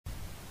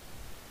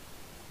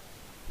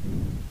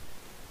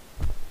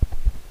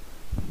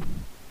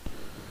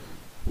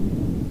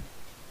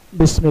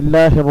بسم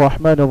الله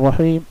الرحمن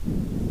الرحيم.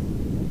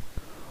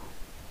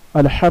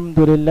 الحمد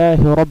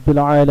لله رب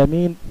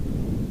العالمين،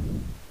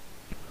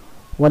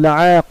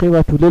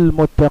 والعاقبة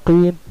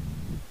للمتقين،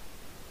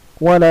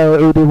 ولا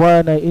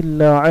عدوان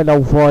إلا على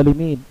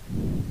الظالمين.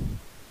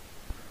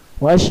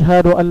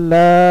 وأشهد أن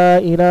لا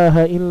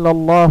إله إلا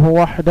الله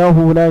وحده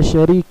لا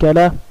شريك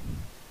له،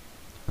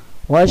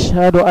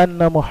 وأشهد أن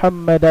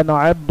محمدا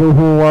عبده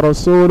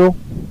ورسوله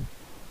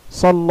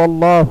صلى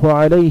الله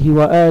عليه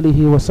وآله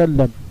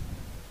وسلم.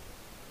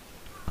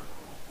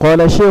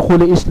 قال شيخ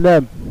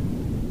الإسلام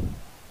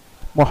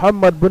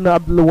محمد بن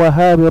عبد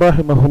الوهاب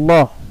رحمه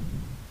الله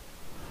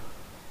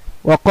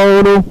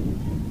وقوله: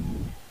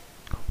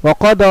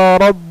 وقضى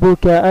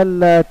ربك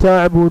ألا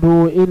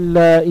تعبدوا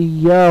إلا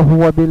إياه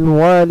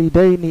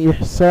وبالوالدين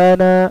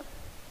إحسانا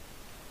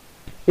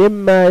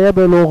إما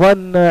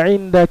يبلغن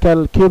عندك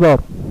الكبر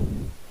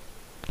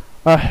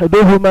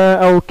أحدهما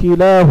أو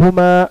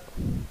كلاهما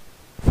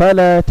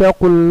فلا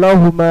تقل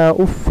لهما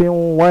أف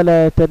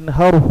ولا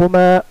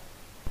تنهرهما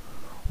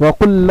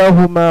وقل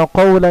لهما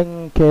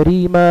قولا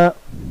كريما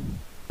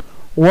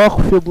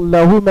واخفض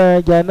لهما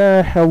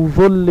جناح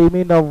الذل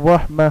من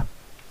الرحمة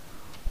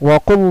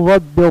وقل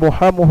رب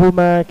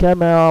ارحمهما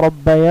كما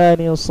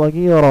ربياني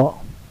صغيرا.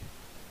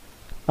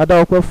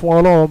 أدعوك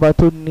فون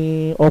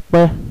باتني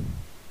أقبه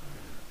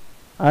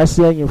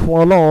أسيني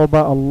فون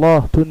الله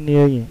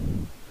تني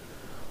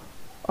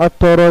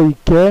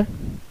أترويك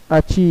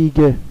أتيك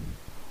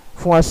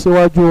fún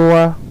aṣíwájú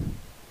wa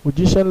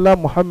òjíṣẹ́ ńlá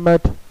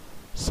Muhammad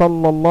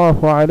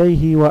sallallahu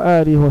alayhi wa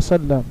alihi wa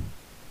sallam,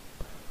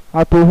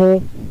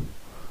 àtòhun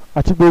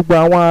àti gbogbo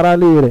àwọn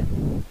aráalé rẹ̀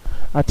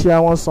àti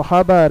àwọn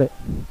sàhábà rẹ̀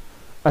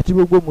àti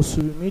gbogbo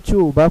mùsùlùmí tí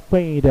ó bá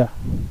pẹ̀yìn dà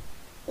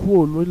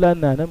kúrò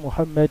lórílànà ní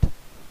Muhammad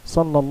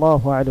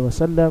sallallahu alayhi wa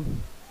sallam.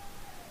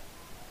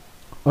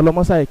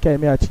 ọlọ́mọ́sá ìka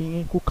ẹ̀mí àti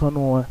yín kú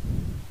kanú wa.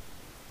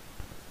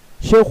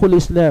 Sheikhul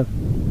Islam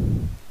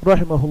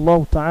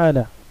rahimahullahu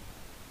ta'ala,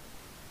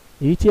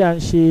 èyí tí a ń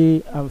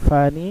ṣe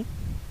àǹfààní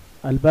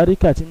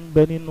àlùbáríkà tí ń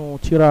bẹ nínú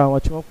tírà àwọn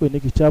tí wọ́n pè ní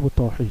kìtàbù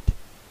TAWHEED.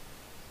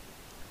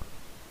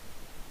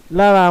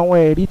 lára àwọn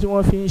ẹ̀rí tí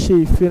wọ́n fi ń ṣe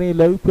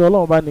ìfirinlẹ̀ wípé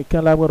Ọlọ́run bá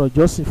nìkan la gbọ́dọ̀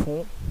jọ́sìn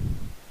fún,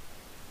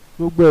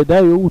 gbogbo ẹ̀dá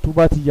yòówù tó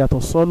bá ti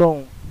yàtọ̀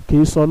sọ́lọ́hun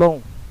kìí sọ́lọ́hun.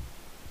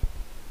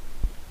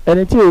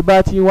 ẹni tí ò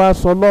bá ti wá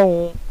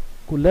sọ́lọ́hun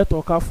kò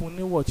lẹ́tọ̀ọ́ ká fún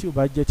níwọ̀ tí ò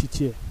bá jẹ́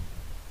titi ẹ̀.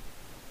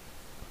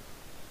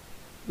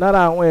 lára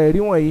àwọn ẹ̀rí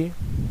wọ̀nyí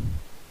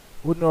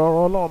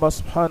ونرى الله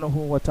سبحانه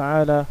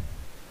وتعالى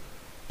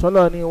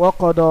تلاني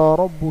وقضى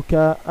ربك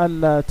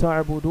ألا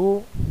تعبدوا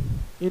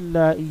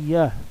إلا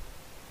إياه.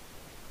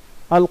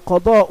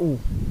 القضاء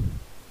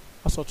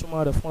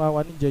أصوتما رفنا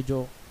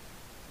ونججو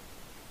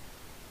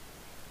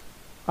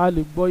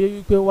alìgbọ́yé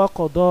wípé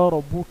وقضى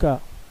ربك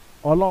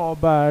ọlọ́run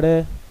ọba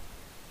rẹ̀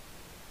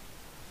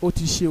ó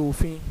ti ṣe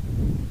òfin,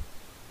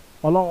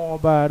 ọlọ́run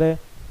ọba rẹ̀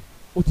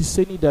ó ti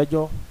ṣe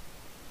nídàjọ́.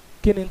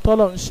 kí ni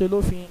tọ́lọ̀ ń ṣe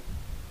lófin,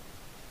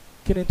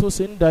 kí ni tó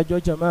ṣe ń dájọ́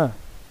jama?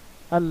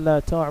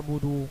 alla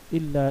ta'budu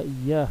illa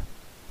iyyah.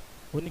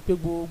 ó ní pé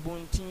gbogbo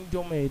tí ń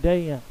jọmọ ẹ̀dá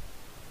èèyàn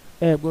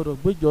ẹ gbọ́dọ̀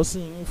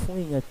gbéjọ́sìn yín fún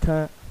èèyàn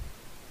kan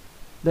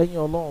lẹ́yìn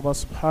ọlọ́run ọba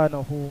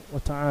subhanahu wa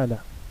ta'ala.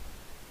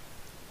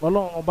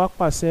 ọlọ́run ọba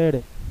pàṣẹ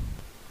rẹ̀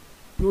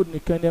pé ó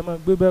nìkan ni ẹ máa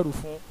gbé bẹ̀rù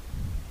fún,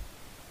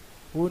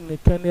 ó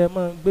nìkan ni ẹ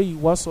máa gbé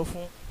ìwásọ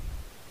fún,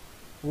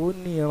 ó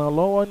ní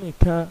ìrànlọ́wọ́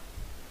nìkan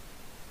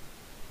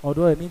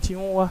ọ̀dọ̀ ẹni tí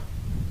ń wá.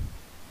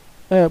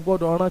 ẹ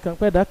gbọ́dọ̀ ọ̀ràn kan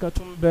pé ẹ̀dá kan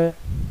tún ń bẹ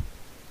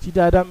tí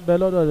dáadáa ń bẹ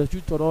lọ́dọ̀ rẹ̀ tí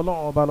tọ̀rọ̀ ọlọ́run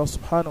ọba lọ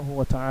subhanahu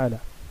wa ta'ala.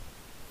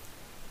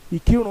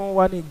 ìkírun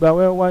wa ní,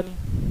 ìgbàwẹ̀ wa ní,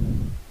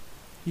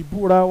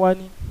 ìbúra wa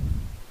ní,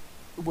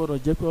 ó gbọ́dọ̀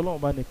jẹ́ pé ọlọ́run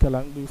ọba nìkan là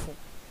ń gbé fún,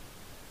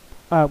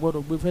 a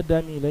gbọ́dọ̀ gbé fẹ́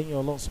dá mi lẹ́yìn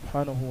ọlọ́run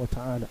subhanahu wa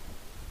ta'ala.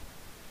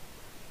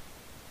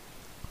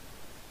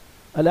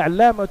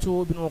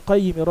 al-allamatu ibn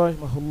al-qayyim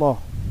rahimahullah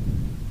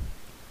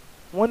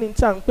wọ́n ní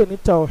tí a ń pè ní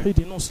tawhid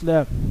nínú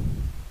Islam.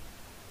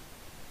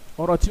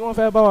 ọ̀rọ̀ tí wọ́n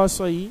fẹ́ bá wa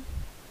sọ yìí,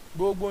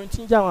 gbogbo ohun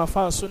tí ń jẹ́ àwọn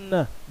àfáà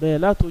súnnà bẹ̀rẹ̀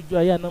látọjú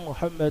ayé àná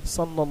Muhammad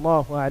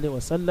sallallahu alayhi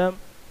wa sallam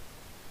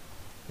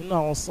nínú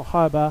àwọn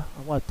sàhábà,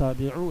 àwọn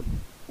tabi'un,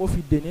 ó fi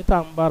dè ní tá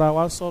ń bára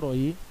wa sọ̀rọ̀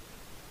yìí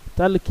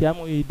tálíkì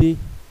àmọ́ èdè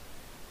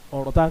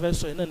ọ̀rọ̀ tá a fẹ́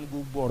sọ yìí náà ní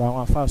gbogbo ọ̀rọ̀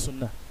àwọn àfáà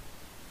súnnà.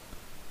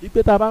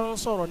 wípé tá a bá ń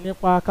sọ̀rọ̀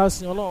nípa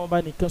kásìn Ọlọ́run bá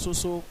nìkan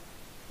ṣoṣo,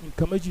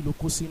 nǹkan méjì ló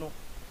kó sínú.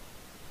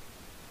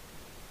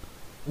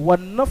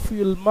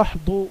 wan-nafyu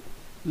al-mahdhu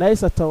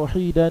laysa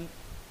tawhidan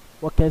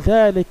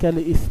وكذلك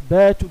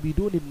الإثبات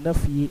بدون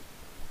النفي،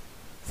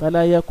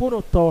 فلا يكون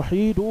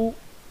التوحيد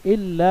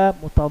إلا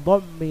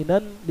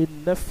متضمنا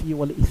للنفي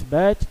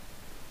والإثبات،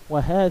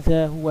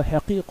 وهذا هو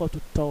حقيقة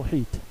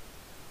التوحيد.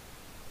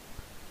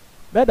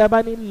 مادام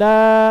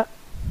لا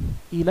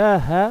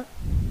إله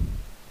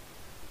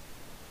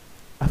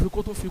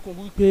أفكت فيكم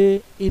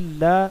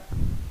إلا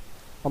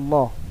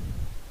الله.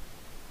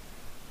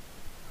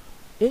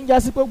 إن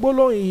جاسي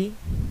بقولون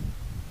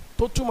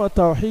تتم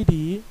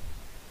التوحيد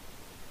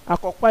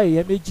akọ̀pá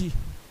ẹ̀yẹ méjì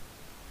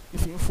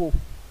ìfínfò.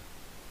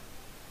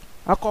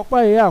 akọ̀pá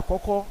ẹ̀yẹ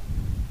àkọ́kọ́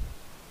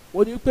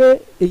ó ní pé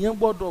èèyàn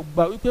gbọ́dọ̀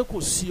gbà wípé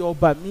kò sí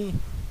ọba míì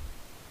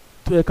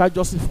tó yẹ ká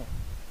jọ́sìn fún.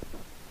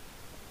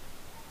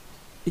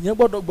 èèyàn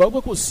gbọ́dọ̀ gbà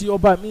wípé kò sí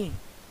ọba míì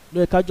tó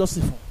yẹ ká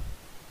jọ́sìn fún.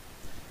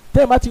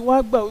 tẹ́ ẹ bá ti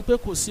wá gbà wípé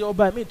kò sí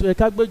ọba míì tó yẹ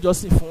ká gbé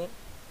jọ́sìn fún,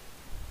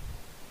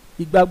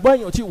 ìgbàgbọ́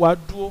èèyàn tí wàá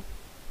dúró,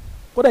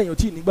 kódà èèyàn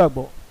tí ì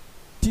nígbàgbọ́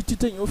títí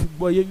téèyàn ó fi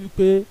gbọ́ yé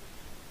wípé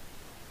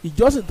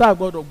ìjọ́sìn tá a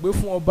gbọ́dọ̀ gbé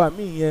fún ọba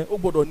míì yẹn ó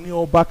gbọ́dọ̀ ní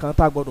ọba kan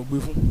tá a gbọ́dọ̀ gbé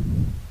fún.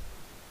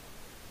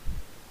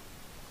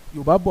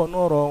 Yorùbá bọ̀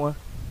náà rọ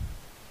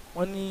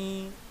wọ́n ní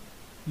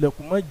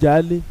lẹ̀kùn mọ́jà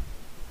lé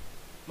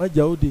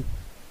mọ́jà òde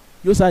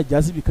yóò sá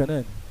ìjà síbi kan náà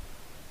ni.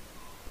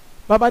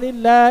 bàbá ní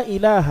la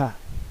ilaha,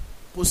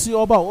 kò sí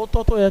ọba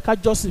òótọ́ tó yẹ ká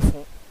jọ́sìn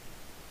fún,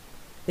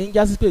 ń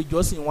já sí pé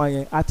ìjọ́sìn wọn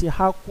yẹn àti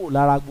há kò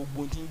lára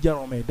gbogbo tí ń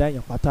jẹ́ràn ọmọ ẹ̀dá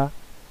yẹn pátá,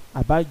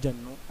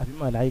 àbájánu àbí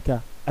màláìka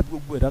àbí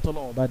gbogbo ẹ̀dá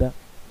tọ́lọ́run bá dá.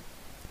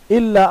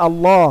 illa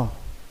Allah,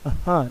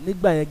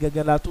 nígbà yẹn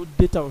gangan la tó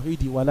dé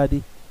tawhid wà ládé.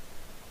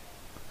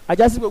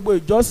 ajá sí gbogbo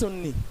ìjọ́sìn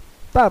ni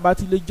tá a bá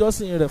ti lè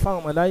jọ́sìn rẹ̀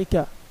fáwọn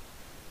màláìka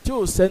tí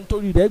ò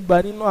sẹ́ńtórí rẹ̀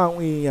gba nínú àwọn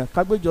èèyàn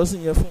kágbé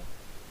ìjọ́sìn yẹn fún,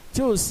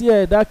 tí ò sí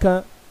ẹ̀dá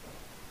kan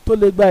tó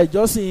lè gba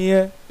ìjọ́sìn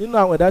yẹn nínú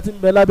àwọn ẹ̀dá tí ń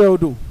bẹ lábẹ́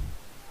odò,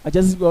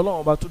 ajá sí gbogbo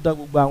Ọlọ́run bá tó dá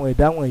gbogbo àwọn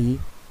ẹ̀dá wọ̀nyí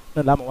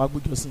náà láàmú wá gbé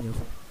ìjọ́sìn yẹn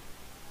fún.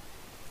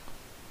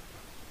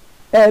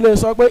 ẹ lè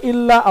sọ pé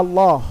illa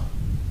Allah,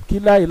 kí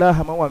la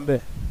ilaha máa wà ń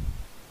bẹ̀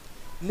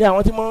ní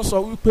àwọn tí wọ́n ń sọ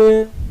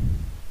wípé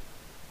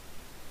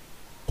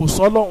kò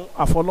sọ́lọ́hun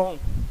àfọlọ́hun,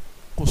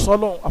 kò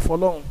sọ́lọ́hun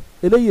àfọlọ́hun.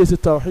 eléyìí èsì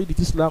tawhid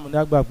tí Islam ní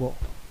àgbàgbọ́,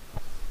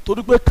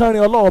 torí pé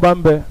kẹrin Ọlọ́run bá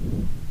ń bẹ,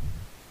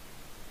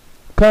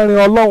 kẹrin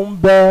Ọlọ́run ń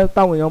bẹ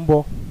táwọn èèyàn ń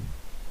bọ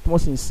tí wọ́n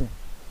sì ń sìn.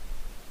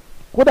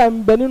 kódà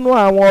ń bẹ nínú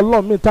àwọn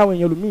Ọlọ́run míì táwọn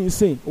èèyàn lòmíì ń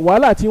sìn.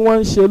 wàhálà tí wọ́n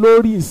ń ṣe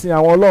lórí ìsìn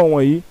àwọn Ọlọ́run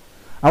wọ̀nyí,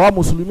 àwa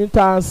mùsùlùmí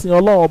tá a ń sin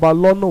Ọlọ́run ọba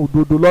lọ́nà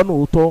òdodo lọ́nà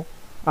òótọ́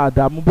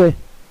àdàmú bẹ́ẹ̀.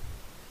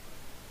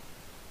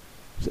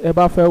 ẹ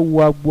bá fẹ́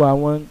wo agbo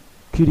àwọn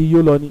kiri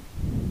yó lọ ni,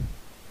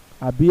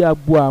 àbí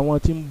agbo àwọn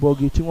tí ń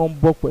bọgi, tí wọ́n ń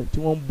bọ̀pẹ̀, tí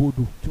wọ́n ń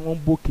bodò, tí wọ́n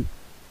ń bòkè.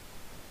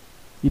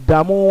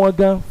 ìdààmú wọn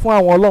gan fún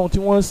àwọn Ọlọ́run tí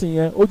wọ́n ń sìn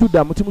yẹn ojú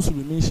ìdààmú tí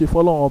mùsùlùmí ń ṣe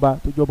fọ́lọ́run ọba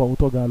tó jọba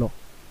òótọ́ gan lọ.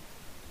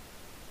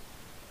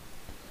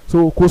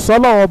 so kò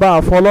sọ́lọ́run ọba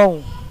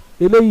àfọlọ́run,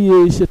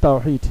 eléyìí ṣe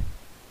tawhid.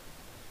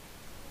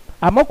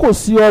 àmọ́ kò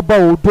sí ọba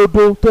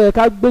òdodo tó yẹ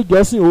ká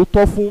gbéjọ́sìn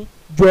òótọ́ fún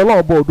ju Ọlọ́run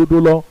ọba òdodo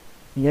lọ,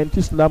 ìyẹn tí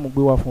Islam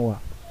gbé wá fún wa.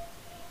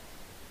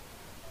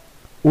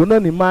 òun náà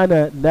ni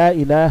máàna la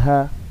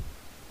ilaha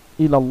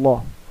illallah,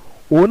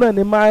 òun náà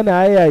ni máàna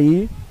àyà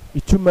yìí,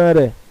 ìtumọ̀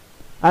rẹ̀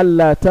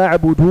alla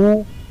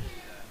ta'budu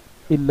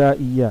illa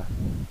iya.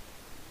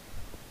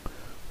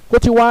 kó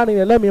ti wá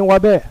rìn lẹ́mìí wa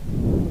bẹ́ẹ̀,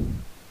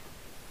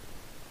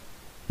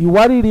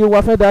 ìwárìrì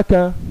wa fẹ́ dá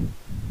kan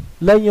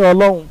lẹ́yìn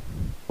Ọlọ́run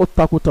ó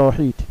takò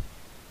tawhid.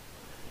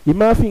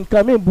 ìmọ̀ fi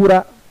nǹkan mí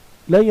búra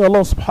lẹ́yìn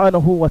Ọlọ́run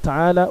subhanahu wa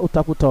ta'ala ó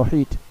takò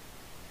tawhid.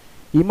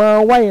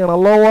 ìmọ̀ wá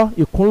ìrànlọ́wọ́,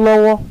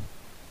 ìkúnlọ́wọ́,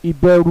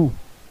 ìbẹ̀rù,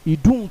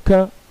 ìdún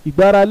nǹkan,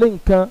 ìgbáralé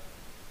nǹkan,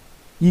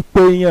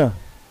 ìpè èèyàn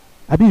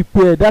àbí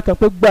ìpè ẹ̀dá kan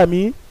pé gbà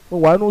mí mo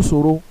wà nù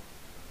sòro,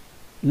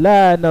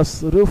 la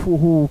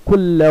nasrifuhu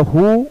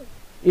kullahu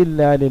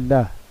illa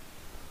lillah.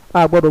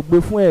 a gbọ́dọ̀ gbé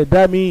fún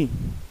ẹ̀dá mi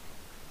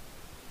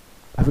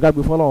àfi ká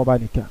gbé fún Ọlọ́run ọba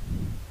nìkan.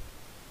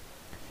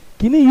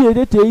 kíní yìí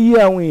èdè tẹ yí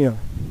àwọn èèyàn.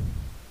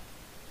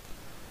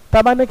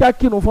 tábà ní ká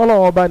kírun fún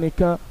Ọlọ́run ọba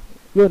nìkan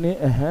yóò ní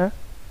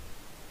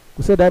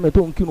kò sẹ́dá mi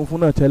tó ń kírun fún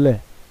náà tẹ́lẹ̀.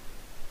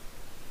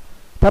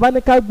 tábà ní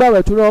ká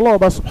gbààwẹ̀ torí Ọlọ́run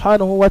ọba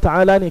subhanahu wa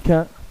ta'ala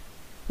nìkan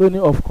yóò ní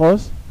of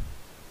course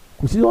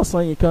kò sí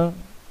ọ̀sán yìí kan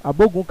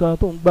àbógun kan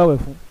tó ń gbààwẹ̀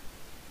fún.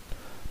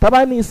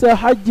 tábà ní iṣẹ́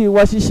hajj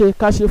wa ṣíṣe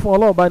ká ṣe fún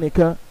Ọlọ́run ọba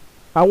nìkan,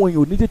 àwọn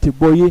èèyàn ò ní tètè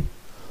gbọ́yé,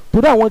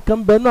 torí àwọn kan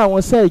bẹ náà àwọn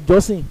iṣẹ́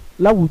ìjọsìn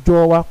láwùjọ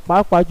wa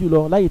pàápàá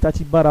jùlọ láyé tá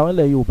ti bára wọn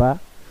lẹ̀ Yorùbá,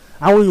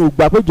 àwọn èèyàn ò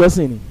gbà pé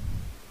ìjọsìn ni.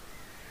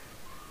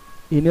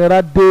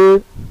 ìnira dé,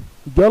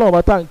 ìjọ Ọlọ́run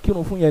ọba tá à ń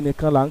kírun fún yẹn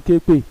nìkan là ń ké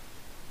pè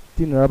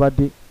tí ìnira bá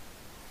dé.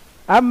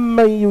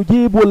 amman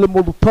yujibul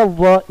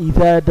mudtarra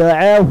idha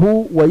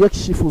da'ahu wa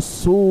yakshifu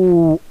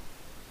as-su'.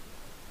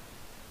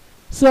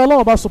 sí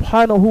Ọlọ́run ọba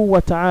subhanahu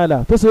wa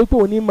ta'ala tó ṣe pé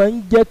òní máa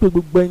ń jẹ́ pé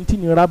gbogbo ẹni tí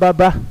ìnira bá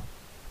bá,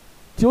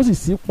 tí ó sì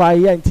sí pa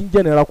ayé ẹni tí ń jẹ́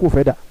ìnira kó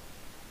fẹ́ dà.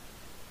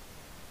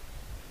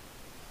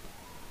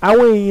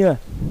 àwọn èèyàn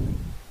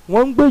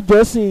wọ́n ń gbé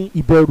ìjọsìn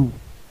ìbẹ̀rù,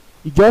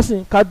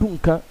 ìjọsìn kádùn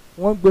nǹkan,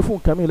 wọ́n ń gbé fún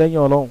nǹkan mi lẹ́yìn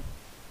Ọlọ́run,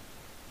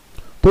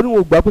 torí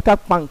wọn ò gbà pé ká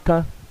pa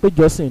nǹkan pé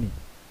ìjọsìn ni.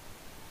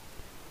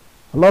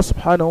 Allah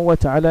subhanahu wa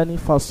ta'ala ni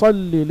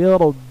fasalli li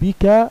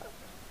rabbika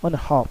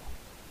wanhar.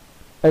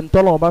 ẹni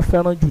tọ́lọ́run bá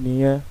fẹ́ràn jù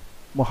nìyẹn,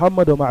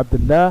 Muhammad ọmọ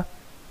Abdullah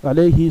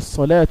alayhi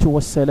salatu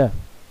wa salam.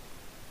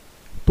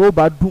 tó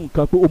bá dùn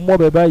nǹkan pé o mọ̀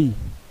bẹ́ẹ̀ báyìí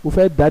o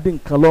fẹ́ dádì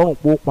nǹkan lọ́rùn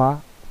pé ó pa,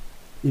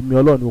 èmi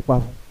Ọlọ́run ni ó pa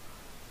fún.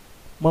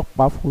 mọ́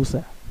pa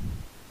fúnṣà,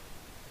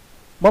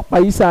 mọ́ pa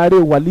yìí sáré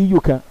wàlíyò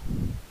kan.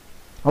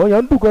 àwọn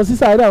èèyàn ń dùn kan sí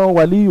sáré àwọn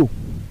wàlíyò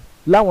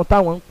láwọn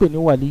táwọn ń pè ní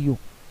wàlíyò.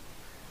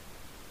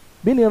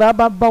 bí nira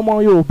bá bá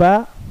ọmọ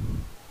Yorùbá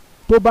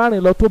tó bá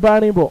rìn lọ tó bá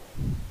rìn bọ̀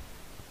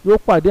yóò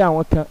pàdé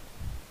àwọn kan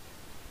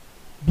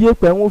bí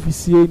èpè wọn fi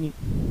sí ẹni,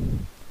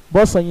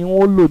 bọ́sàn yìí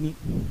wọn ó lò ní,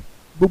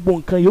 gbogbo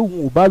nǹkan yòówù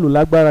ò bá lò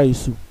lágbára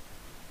èṣù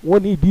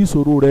wọ́n ní ìdí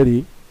ìṣòro rẹ̀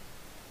rèé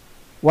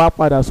wá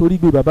padà sórí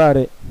gbé bàbá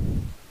rẹ̀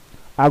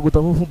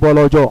àgùntàn funfun bọ́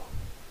lọ́jọ́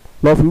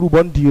lọ́ọ́ fi rúbọ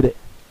ń di rẹ̀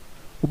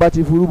bó bá ti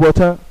fi rúbọ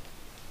tán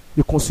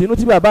ìkùnsínú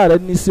tí bàbá rẹ̀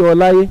ní sí ọ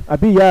láyé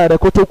àbí ìyá rẹ̀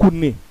kó tó kù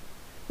ní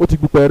ó ti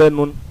gbùpẹ̀ rẹ̀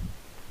nu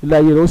ilé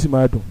ayé rẹ̀ ó sì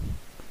máa dùn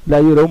ilé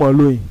ayé rẹ̀ ó máa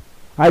lóyìn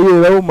ayé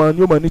rẹ̀ ó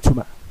máa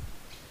nítumọ̀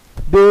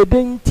dèédé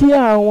tí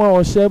àwọn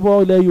ọ̀ṣẹ́bọ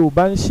ilẹ̀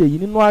Yorùbá ń ṣe yìí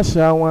nínú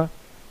àṣà wọn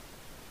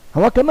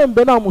àwọn kan náà ń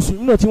bẹ náà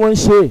mùsùlùmí náà tí wọ́n ń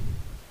ṣe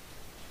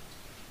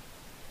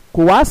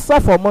kò wá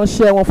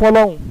ṣàfọ̀mọ́ṣẹ́ wọn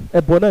fọlọ́hún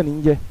ẹbọ náà ní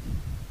í jẹ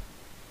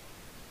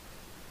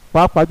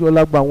pàápàá jùlọ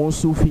lágbà àwọn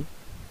Sufi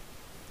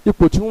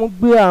ipò tí wọ́n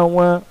gbé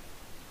àwọn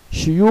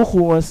ṣìyókù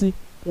wọn sí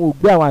wọn ò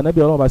gbé àwọn ànábì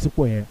Ọlọ́run bá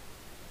sípò yẹn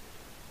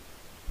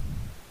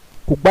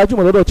kò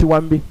gbajúmọ̀ lọ́dọ̀ tí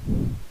wọ́n ń gbé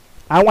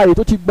àwọn àyè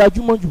tó ti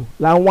gbajúmọ̀ jù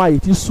làwọn àyè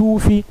tí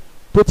Sufi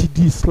tó ti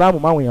di Islam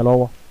máwọn èèyàn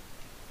lọ́wọ́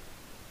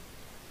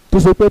tó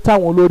ṣe pé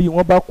táwọn olórí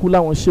wọn bá kú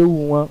láwọn ṣéwù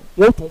wọn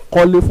wọ́n tún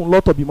kọ́lé fún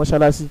lọ́tọ̀ bíi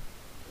mọ́ṣáláṣí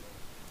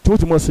tí wọ́n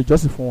ti mọ̀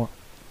ṣèjọ́sìn fún wọn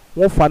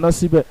wọ́n faná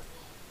síbẹ̀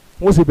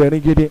wọ́n sì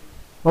bẹ̀rín gédé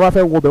wọ́n bá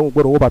fẹ́ wọ bẹ̀ wọ́n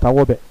gbọ́dọ̀ wọ bàtà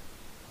wọ bẹ̀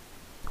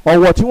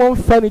ọ̀wọ̀ tí wọ́n ń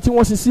fẹ́ ni tí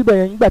wọ́n sin síbẹ̀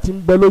yẹn nígbà tí ń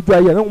bẹ lójú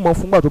ayé náà wọ́n mọ̀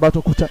fúngbà tó bá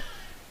tún kú tán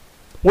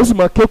wọ́n sì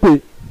mọ̀ képe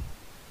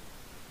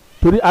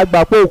torí àgbà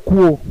pé òkú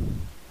o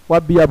wá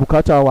bí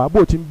abùkátà wa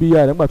bó ti ń bí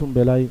ya rẹ̀ nígbà tó ń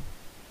bẹ láyé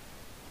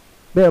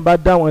bẹ́ẹ̀ bá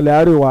dá wọn ilẹ̀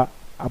àárẹ̀wá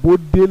àbó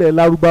délẹ̀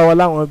lárúbáwá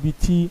láwọn ibi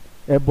tí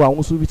ẹ̀bùn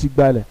àwọn Sufi ti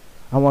gbalẹ̀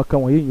àwọn kan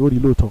wọ̀nyí èyàn ò rí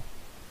lóòótọ́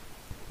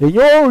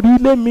èyàn ò rí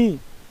lémi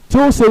tí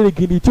ó ṣe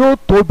rìgìdì tí ó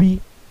tóbi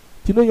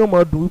tí inú yẹn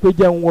máa dùn wípé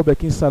jẹ́ ń wọ bẹ̀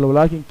kí n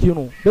sàlọ̀ kí n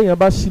kírun bẹ́ẹ̀ yẹn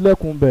bá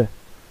sílẹ̀kùn bẹ̀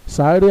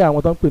sàárè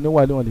àwọn tó ń pè ní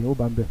wàlẹ́ wọn lè yóò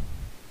bá ń bẹ̀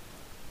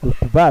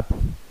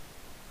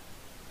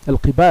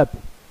alkibab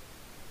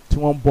tí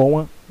wọ́n bọ̀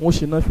wọ́n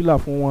ṣe náfìlà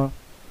fún wọn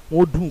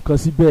wọ́n dùn nǹkan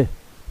síbẹ̀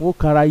wọ́n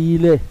kara yí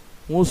lẹ̀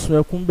wọ́n sun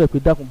ẹkún bẹ̀ pé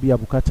dákun bí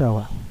abùkátà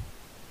wa.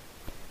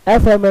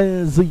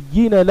 afaman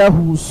zuyyina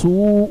lahu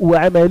su'u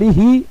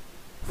amalihi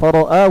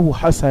fara'ahu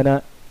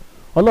hasana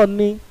ọlọ́run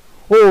ní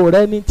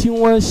òòrẹ́ ni tí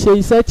wọ́n ń ṣe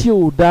iṣẹ́ tí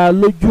ò dáa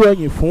lójú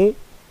ẹ̀yìn fún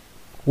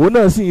òun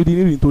náà sì ń rí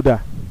nírìn tó dáa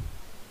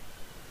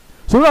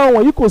sórí àwọn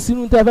wọ̀nyí kò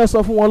sínú tẹ́ fẹ́ sọ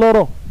fún wọn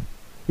lọ́rọ̀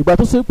ìgbà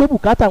tó ṣe pé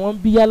bùkátà wọn ń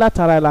bíyá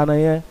látara ìlànà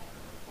yẹn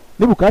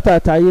ní bùkátà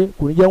àtayé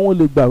kò ní jẹ́ wọ́n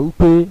lè gbà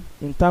wípé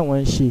n táwọn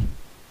ń ṣe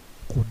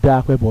kò dáa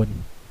pẹ́ bọ́ ni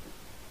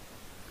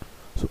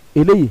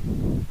eléyìí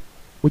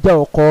ó jẹ́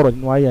ọkọ ọ̀rọ̀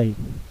nínú àyà yìí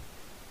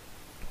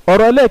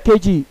ọ̀rọ̀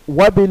ẹlẹ́ẹ̀kejì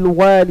wabil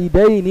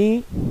walidayni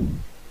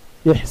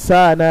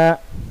ihsana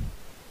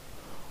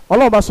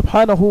ọlọ́ọ̀bá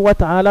subhanahu wa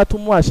ta'ala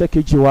tún mú àṣẹ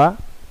kejì wá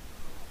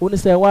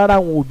oníṣẹ́ wa ara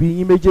àwọn òbí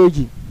yín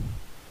méjèèjì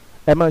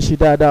ẹ máa ṣe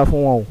dáadáa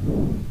fún wọn o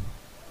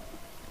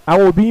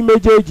àwọn òbí yín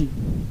méjèèjì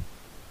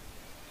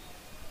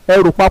ẹ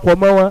rò papọ̀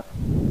mọ́ wọn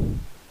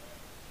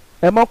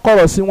ẹ má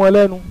kọ̀rọ̀ sí wọn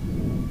lẹ́nu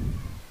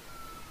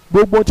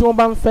gbogbo tí wọ́n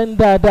bá ń fẹ́ ń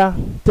dáadáa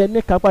tẹ ní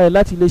kápá rẹ̀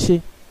láti lè ṣe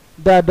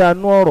dáadáa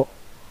nú ọ̀rọ̀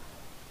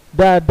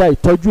dáadáa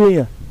ìtọ́jú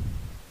èèyàn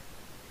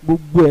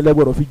gbogbo ẹ̀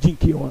lẹ́gbọ̀dọ̀ fi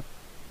jíǹkì wọn.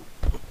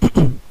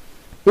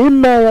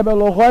 imma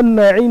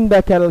yablughanna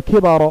indaka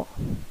al-kibara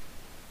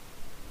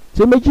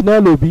ṣé méjì náà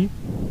lòbí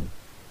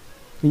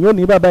ìyẹn ò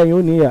ní bàbá ìyẹn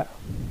ò ní ìyá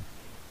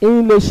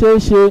ń lè ṣeé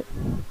ṣe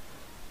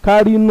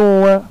kárí inú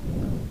wọn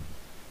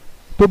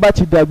tó bá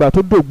ti dàgbà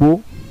tó dògbó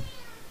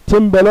tí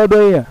ń bẹ lọ́dọ̀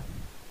èèyàn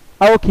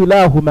aw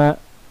kilahuma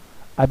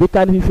àbí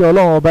ká ní fífi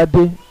ọlọ́run ọba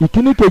dé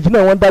ìkíní kejì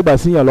náà wọ́n dàgbà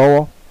síyàn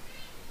lọ́wọ́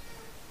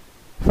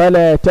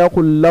fala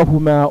taqul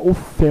lahuma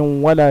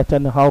uffin wala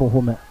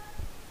tanharhuma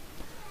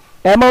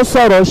ẹ má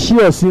sọ̀rọ̀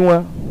ṣíọ̀ sí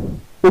wọn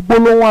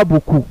ogbólóhùn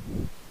àbùkù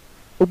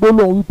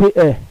ogbólóhùn wípé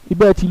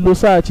ibẹ̀ ti lo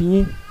sáà ti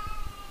yín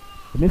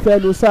èmi fẹ́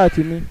lo sáà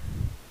ti mi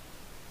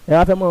ẹ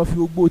wá fẹ́ máa fi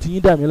ogbó ti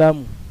yín dà mí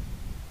láàmú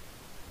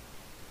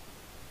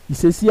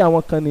ìṣesí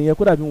àwọn kan nìyẹn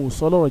kó dàbí wọn ò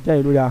sọ lọ́rọ̀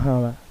jáde lórí ahọ́n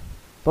wa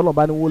tọ́lọ̀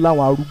bá ní wó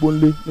láwọn arúgbó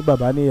ńlé ní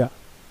bàbá níyà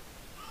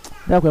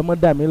dákun ẹ mọ́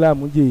dà mí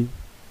láàmú jẹ́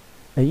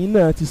ẹ̀yin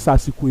náà ti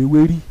sàsìkò èwe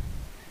rí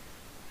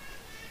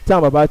tí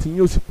àwọn bàbá ti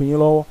yín ò sì pín yín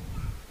lọ́wọ́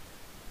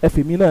ẹ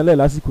fèmí náà lẹ̀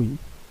lásìkò yìí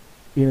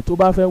ìrìn tó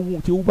bá fẹ́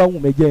wù tí ó bá wù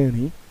mẹ́jẹ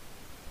ìrìn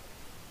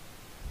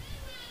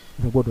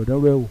ìfẹ́ gbọ́dọ̀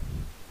dẹ́rù ẹ̀ wò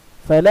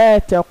fala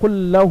taqul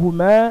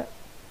lahuma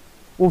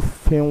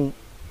uffin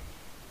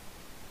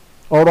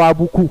ọ̀rọ̀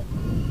àbùkù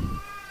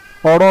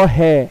ọ̀rọ̀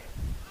ẹ̀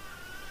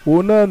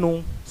òun náà nu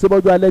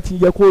sébọ́jú alẹ́ ti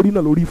yẹ kó rí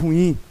náà lórí fún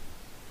yín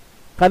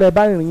kálẹ̀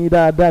bá rìn yín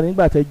dáadáa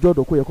nígbà tẹ́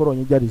jọ́dọ̀ kó yẹ kọ́rọ̀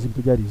yín jáde sí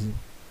tó jáde sí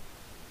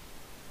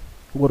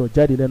ó gbọ́dọ̀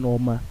jáde lẹ́nu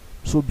ọmọ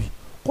sóbì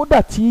kódà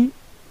tí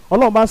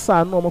ọlọ́run bá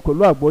ṣàánú ọmọ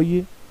pẹ̀lú àgbọ́yé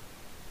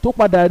tó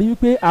padà rí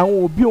wípé àwọn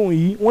òbí òun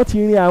yìí wọ́n ti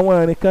rin àwọn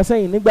ìrìn kan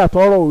sẹ́yìn nígbà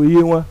tọ́rọ̀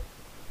òye wọn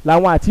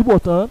làwọn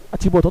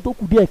àtibọ̀tán tó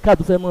kù díẹ̀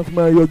káàtó fẹ́ máa fi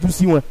máa yọjú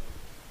sí wọn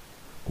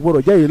kò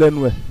gbọ́dọ̀ jáde lẹ́nu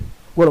ẹ̀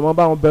gbọ́dọ̀ máa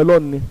bá wọn bẹ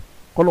lọ́ọ̀ni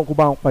kọ́lọ́n kó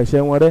bá wọn pa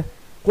ìṣẹ́ wọn rẹ́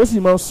kó sì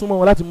máa súnmọ́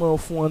wọn láti máa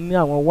fún wọn ní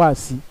àwọn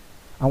wáàsí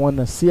àwọn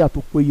nàṣíà tó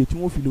péye tí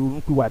wọ́n fi lè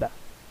ronú pìwàdà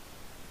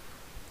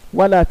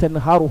wala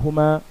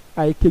tanharuhuma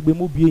àìkégbe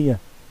mú bí èèyàn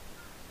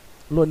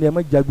lọ́ọ̀ni ẹ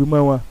má jágbe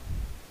mọ́ wọn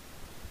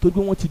tó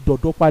gbé wọn ti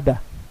dọ̀dọ̀ padà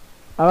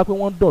ara pé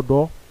wọ́n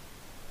dọ̀dọ̀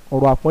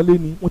ọ̀rọ̀ àpọ́nlé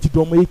ni wọ́n ti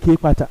dọ̀ ọmọ èké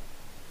pátá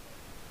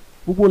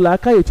gbogbo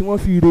làákàyè tí wọ́n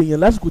fi rèèyàn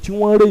lásìkò tí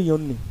wọ́n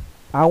rèèyàn nì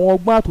àwọn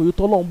ọgbọ́n àtòyè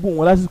tọ́lọ́run bù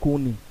wọ́n lásìkò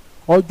nì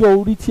ọjọ́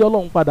orí tí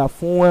Ọlọ́run padà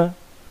fún wọn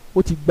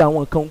ó ti gba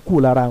àwọn nǹkan kù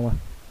lára wọn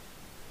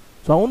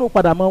so àwọn náà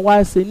padà máa wá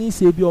ṣe ní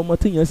ìṣe bí ọmọ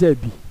téèyàn ṣẹ̀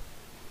bí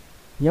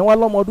ìyẹn wá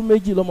lọ́mọ ọdún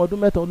méjì lọ́mọ ọdún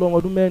mẹ́ta lọ́mọ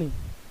ọdún mẹ́rin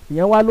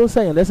ìyẹn wá ló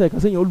sẹ̀yìn lẹ́sẹ̀ kan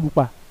sẹ́yìn ó lù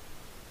pa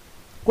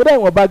kódà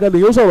ìwọ̀n bá gan lè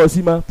yóò sọ̀rọ̀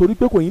sí ma torí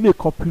pé kò yín lè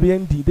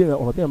comprehend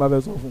ọ̀rọ̀ téèyàn bá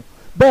fẹ́ sọ fún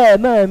bẹ́ẹ̀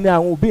náà ni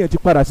àwọn òbí yẹn ti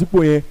padà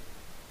sípò yẹn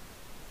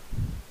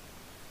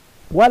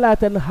wala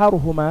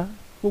tanharuhuma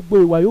gbogbo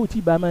ìwà yóò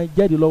tí bá máa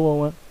jáde lọ́wọ́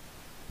wọn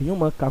èyàn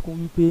máa kàkún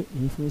wípé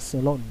èyí fi ń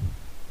sin lọ́nu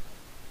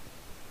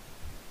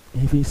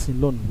èyí fi ń sin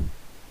lọ́nu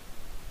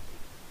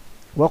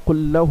wa qul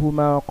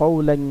lahuma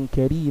qawlan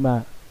karima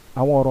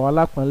àwọn ọ̀rọ̀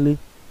alápọ̀nlé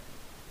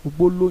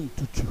gbogbo lóyún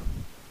tutù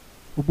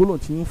gbogbo lóyún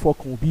tí ń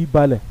fọkàn òbí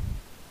balẹ̀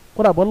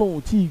kódà bọ́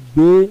lóyún tí ì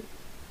gbé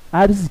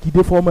arizikì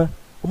dé fọ́mọ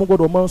ọmọ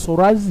gbọ́dọ̀ máa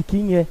sọ̀rọ̀ arizikì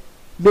yẹn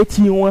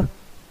létí wọn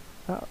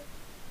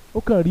ó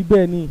kàn rí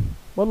bẹ́ẹ̀ ni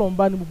bọ́lọ́run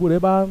bá ní gbogbo rẹ̀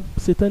bá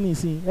ṣetán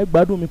nìsín ẹ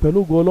gbádùn mi pẹ̀lú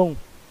ògo Ọlọ́run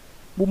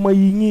mo mọ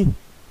iyì yín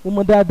mo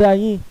mọ dáadáa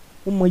yín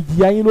mo mọ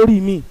ìjìyà yín lórí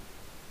mi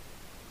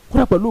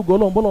kódà pẹ̀lú ògo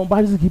Ọlọ́run bọ́lọ́run bá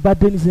rísìkì bá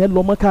dé nìsín ẹ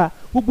lọ Mọ́kà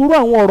gbogbo irú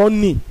àwọn ọ̀rọ̀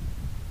nì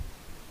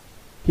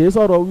kì í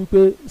sọ̀rọ̀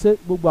wípé ṣé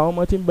gbogbo àwọn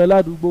ọmọ tí ń bẹ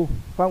ládùúgbò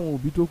fáwọn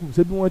òbí tó kù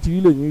ṣé bí wọ́n ti rí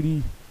lèyìn rí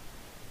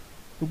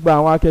gbogbo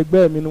àwọn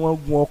akẹgbẹ́ mi ni wọ́n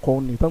gun ọkọ̀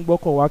nì tán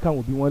gbọ́kọ̀ wá káwọn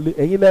òbí wọn lé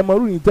ẹ̀yin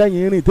lẹ́mọ̀rú yìí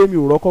tẹ́yìn rìn tẹ́mi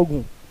ò rọ́kọ̀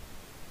gùn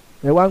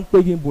ẹ wá ń pé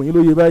kí n bò yín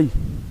lóye báyìí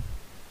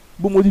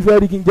bó mo ti fẹ́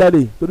rí kí n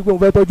jalè torí pé mo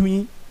fẹ́ tọ́jú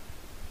yín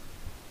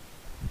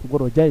kò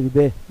gbọ́dọ̀ jáde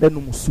bẹ́ẹ̀ lẹ́nu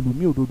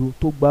mùsùlùmí òdodo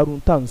tó gbárùn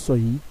tá à ń sọ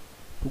yìí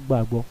tó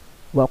gbàgbọ́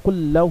wa qul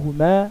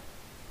lahuma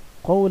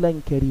qawlan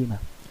karima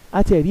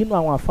àti ẹ̀rí inú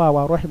àwọn àfa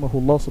wa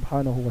rahimahullah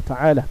subhanahu wa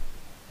ta'ala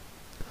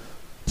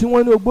tí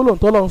wọ́n ní ogbólóhùn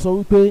tọ́lọ́ ń sọ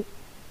wípé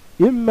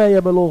imma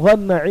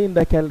yablughanna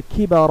indaka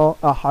al-kibara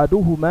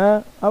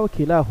ahaduhuma aw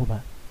kilahuma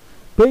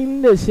pé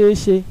ń lè ṣeé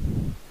ṣe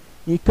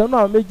ìkànnì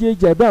àwọn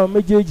méjèèjì àbí àwọn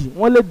méjèèjì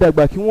wọ́n lè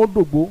dàgbà kí wọ́n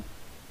dògbó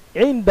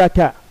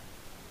indaka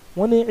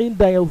wọ́n ní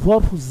inda yẹn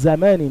zorfu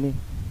zamani ni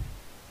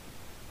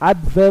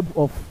adverb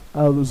of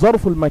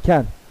zorfu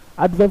makan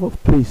adverb of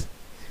place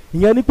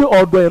ìyẹn ni pé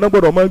ọ̀dọ̀ yẹn náà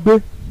gbọ́dọ̀ máa gbé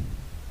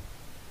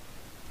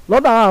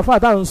lọ́dọ̀ àwọn àfáà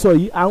tá à ń sọ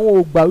yìí àwọn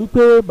ò gbà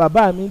wípé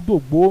bàbá mi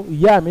dògbó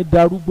ìyá mi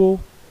darúgbó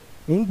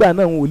ìgbà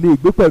náà wọn ò lè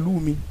gbé pẹ̀lú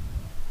mi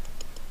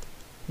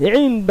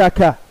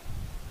indaka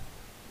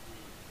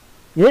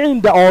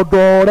inda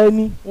ọ̀dọ̀ rẹ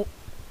ni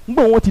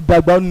nígbà wọn ti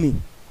dàgbà nì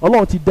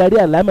Ọlọ́run ti darí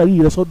àlámọ̀rí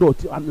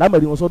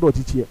wọn sọ́dọ̀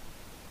títí ẹ̀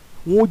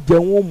wọ́n jẹ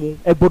wọ́n mu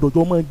ẹ gbọ́dọ̀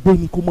jọ máa gbé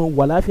ni kó máa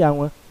wà láfíà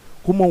wọn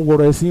kó máa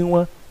wọ̀rọ̀ ẹ̀sìn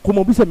wọn kó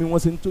máa bísẹ̀mí wọn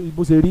ṣe ń tó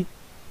bó ṣe rí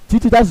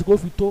títí tásìkò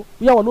fi tó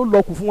bóyá wọn ló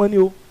lọ́kù fún wọn ni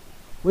o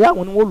bóyá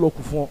àwọn ni wọ́n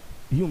lọ́kù fún ọ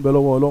èyí ń bẹ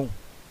lọ́wọ́ Ọlọ́run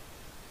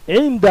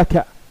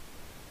indaka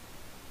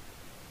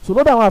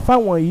sọlọ́dọ̀ àwọn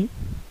afáwọn yìí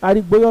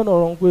arígbóyọ̀ náà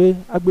rọ̀ pé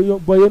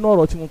agbóyọ̀ náà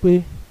rọ̀ tí wọ́n pé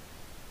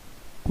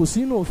kò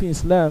sínú òfin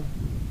Islam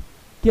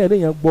kí ẹ̀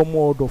léèyàn gbọ́ ọmọ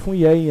ọ̀dọ̀ fún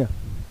ìyá èèyàn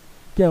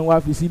kí ẹ̀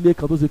wá fi sí ilé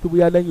kan tó ṣe pé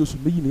bóyá lẹ́yìn oṣù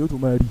méjì ni yóò tó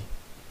máa rí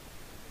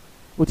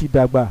ó ti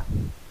dàgbà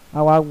á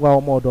wá wá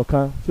ọmọ ọ̀dọ̀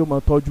kan tí ó máa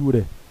tọ́jú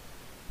rẹ̀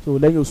so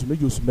lẹ́yìn oṣù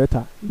méjì oṣù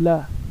mẹ́ta là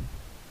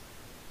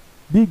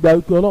bí ìgbà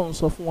wípé Ọlọ́run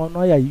sọ fún wọn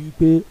náà yà yìí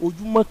wípé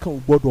ojúmọ́ kan ò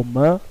gbọ́dọ̀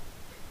mọ́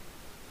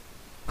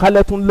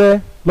kálẹ̀ tún lẹ́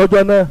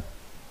lọ́jọ́ náà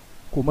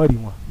kò má rí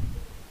wọn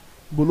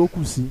bó ló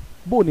kù sí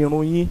bó ní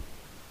irun yín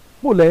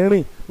bó lẹ́ ń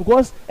rìn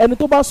because ẹni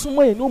tó bá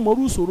súnmọ́ yẹn ní ó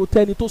mọ̀rú ìṣòro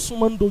tẹ́ni tó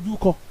súnmọ́ ń dojú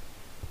kọ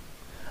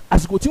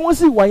àsìkò tí wọ́n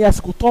sì wáyé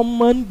àsìkò tó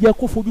máa ń yẹ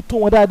kó fojú tó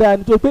wọn dáadáa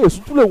nítorí pé èso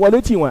tún lè wọlé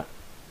tì wọ́n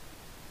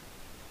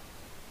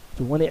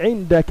tó wọ́n ní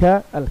indaka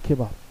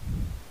al-kibar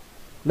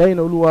lẹ́yìn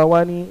olúwa wa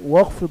ní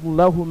waqfid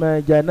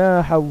lahuma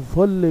janaha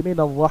dhulli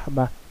mina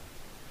rahma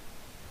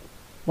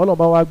wọ́n lọ́ọ́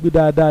bá wá gbé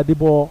dáadáa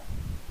débọ̀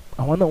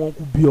àwọn náà wọ́n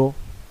kú bí ọ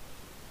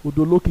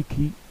odò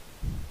lókìkí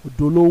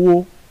odò lówó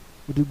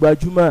odò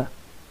gbajúmọ̀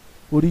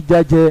orí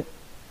jájẹ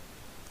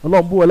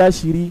ọlọ́run bú ọ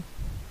láṣìírí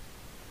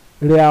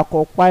rẹ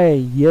akọpá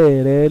ẹ̀yẹ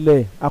rẹ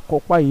lẹ̀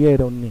akọpá ẹ̀yẹ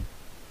rẹ ní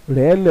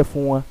rẹ lẹ̀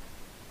fún wọn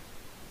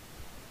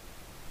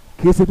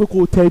kìí ṣe pé kó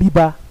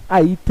tẹríba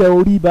àyí tẹ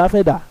orí ba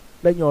fẹ́ dà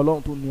lẹ́yìn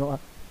ọlọ́run tó ní wa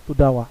tó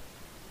dá wa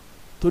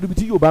torí bí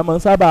tí Yorùbá máa ń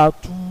sábà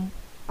tú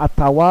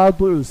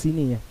àtàwádùn sí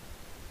nìyẹn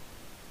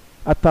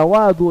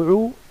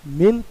àtàwádùn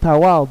min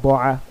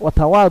tàwádùn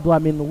wàtàwádùn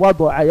min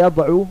wádùn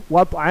àyàdùn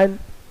wádùn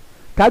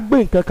ká gbé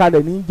nǹkan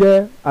kalẹ̀ ní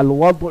jẹ́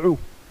àlùwádùn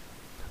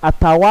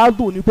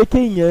àtàwádùn ni pé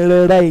kéèyàn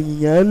rẹra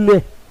èèyàn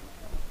lẹ̀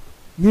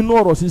nínú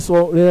ọ̀rọ̀ sísọ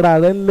rẹra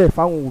rẹ̀ ńlẹ̀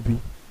fáwọn òbí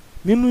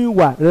nínú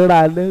ìwà rẹra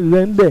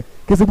rẹ̀ ńlẹ̀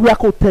kẹsì bí wàá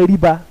kó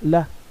tẹríba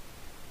la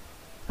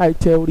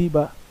àìtẹ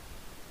oríba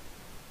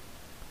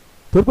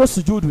torí pé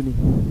sùjúdù ni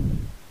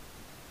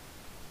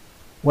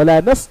wala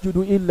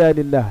nasjudu illa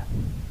lillah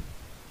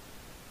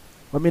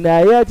wa min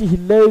ayatihi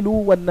al-laylu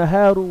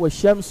wan-naharu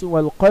wash-shamsu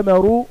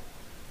wal-qamaru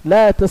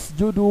la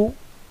tasjudu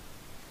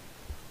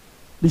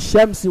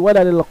للشمس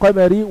ولا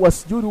للقمر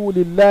واسجدوا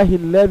لله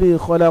الذي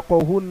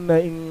خلقهن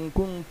إن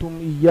كنتم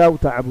إياه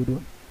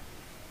تعبدون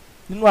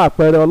nínú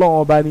àpẹẹrẹ Ọlọ́run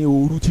ọba ni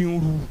òru tí ń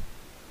ru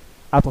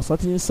àtọ̀sán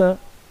tí ń sán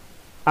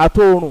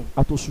àtòòrùn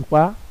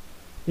àtòṣùpá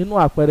nínú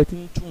àpẹẹrẹ tí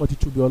ń túmọ̀ ti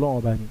tóbi Ọlọ́run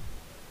ọba ni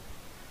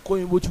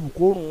kóyin bó ti wù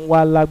kó rùn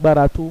wá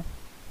lágbára tó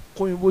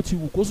kóyin bó ti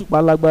wù kó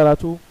sùpá lágbára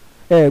tó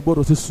ẹ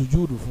gbọ́dọ̀ ṣe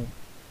sùjúdù fún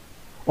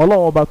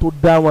ọlọ́run ọba tó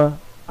dá wọn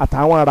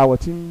àtàwọn àràwọ̀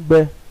tí ń bẹ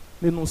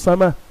nínú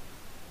sánmà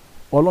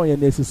ọlọ́run yẹn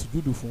ni ẹ ṣe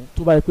sùjúdù fún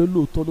tó bá yẹ pé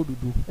lóòótọ́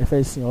lódodo ẹ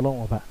fẹ́ sin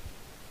ọlọ́run ọba.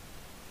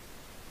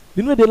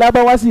 nínú èdè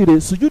lábáwá sì rè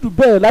sùjúdù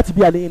bẹ̀rẹ̀ láti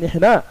bí àlẹ́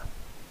ìnìhìnà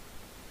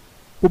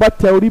bó bá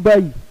tẹ orí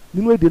báyìí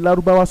nínú èdè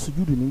lárúbáwá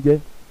sùjúdù ní jẹ́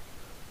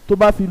tó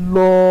bá fi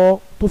lọ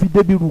tó fi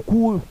débi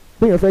rùkú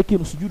bẹ́ẹ̀ fẹ́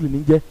kírun sùjúdù ní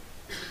jẹ́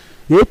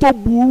èyí tó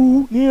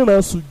burú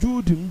níran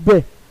sùjúdù ń bẹ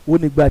ó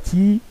nígbà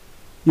tí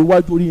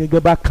iwájú orí yẹn gẹ́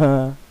bá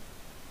kan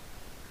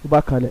tó bá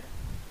kanlẹ̀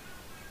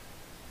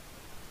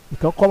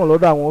ìkan kọ́mọ̀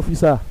lọ́dọ̀ àwọn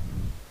ọ́fíìsà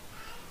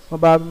wọ́n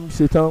bá ń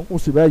ṣetán ó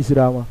sì báyìí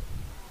síra wọn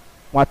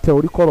wọn àtẹ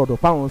orí kọ̀rọ̀dọ̀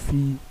páwọn fi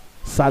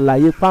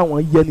ṣàlàyé páwọn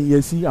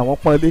yẹniyẹn sí àwọn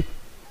pọ́nlé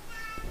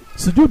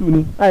sùjúdù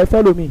ni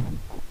àìfẹ́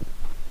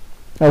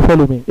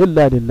lomi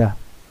illa lillah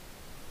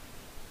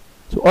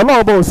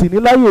ọlọ́run bá ò sì ní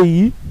láyè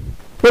yìí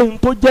pé n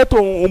tó jẹ́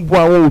tòun ń bu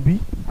àwọn òbí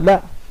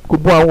kò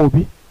bu àwọn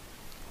òbí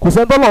kò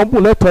sẹ́ni tó lọ́n bù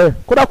lẹ́tọ̀ọ́ ẹ̀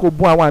kódà kò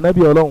bu àwọn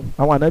ànábì ọlọ́run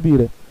àwọn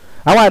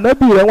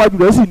ànábì rẹ̀ wájú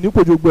rẹ̀ sì ní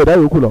kò ju gbẹ̀dá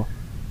yòókù lọ.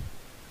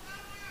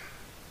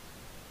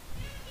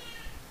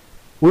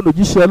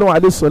 olùjíṣẹ́ ọlọ́run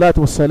alayhi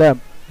salatu wassalam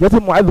jẹ́tí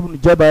Mu'adh ibn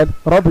Jabal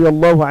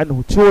radiyallahu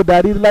anhu tí ó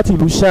darí láti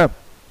ìlú Sham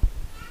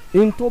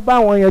in tó bá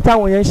wọn yẹn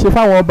táwọn yẹn ń ṣe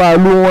fáwọn ọba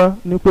ìlú wọn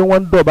ni pé wọ́n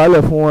ń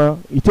dọ̀bálẹ̀ fún wọn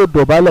ìtò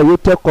dọ̀bálẹ̀ yóò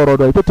tẹ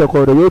kọ̀rọ̀dọ̀ ìtò tẹ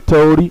kọ̀rọ̀dọ̀ yóò tẹ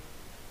orí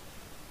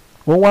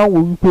wọ́n wá wò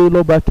wípé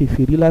lọ́ba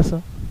kèfèrí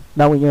lásán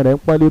làwọn èèyàn rẹ̀ ń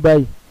pọ́nlé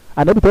báyìí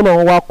ànábì tó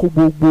lọ́wọ́ wá kó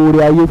gbogbo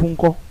rẹ̀ ayé fún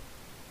kọ́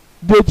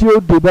dé tí ó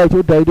dé báyìí tó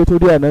da idé tó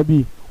rí ànábì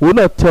òun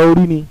náà tẹ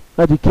orí ni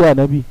láti kí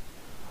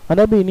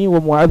ànábì ní wọ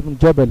Mu'adh ibn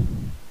Jabal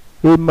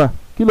èèmà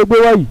kí ló gbé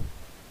wáyìí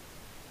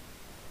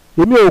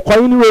èmi ò kọ́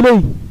yín ní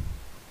eléyìí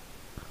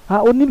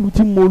onílùú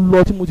tí mo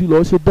lọ tí mo ti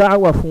lọ ṣe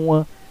dáwà fún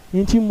wọn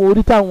ní tí mo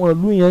rí táwọn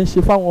ìlú yẹn ń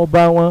ṣe fáwọn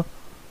ọba wọn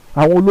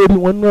àwọn olórí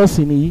wọn náà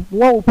sì nìyí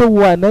wọ́n wò pé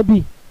wo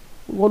ànábì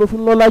wọ́n ló fi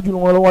ń lọ́lá jù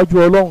wọn lọ́wọ́jú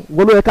ọlọ́run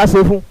wọ́n ló yẹ ká ṣe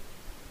fún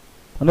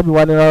ànábì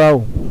wa ní rárá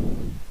o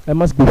ẹ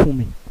má gbé fún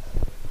mi.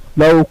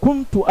 law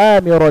kuntu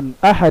amiran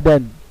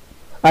ahadan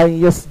an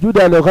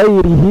yasjuda li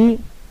ghayrihi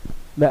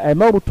la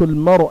amartu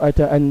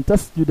al-mar'ata an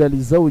tasjuda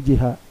li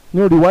zawjiha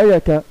ní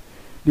riwayaka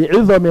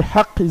li'izami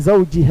haqqi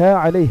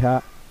zawjiha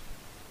alayha.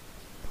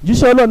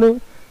 jíṣẹ́ ọlọ́ni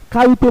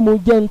káyí pé mo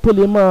jẹ́ ń tó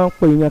lè máa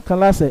pè èèyàn kan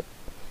láṣẹ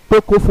pé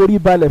kó forí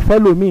balẹ̀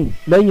fẹ́lòmíì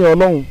lẹ́yìn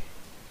ọlọ́run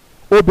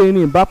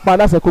obìnrin bá pa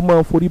láṣẹ kó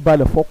máa forí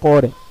balẹ̀ fọ́kọ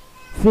rẹ̀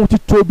fún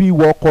títóbi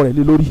ìwọ ọkọ rẹ̀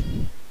lé lórí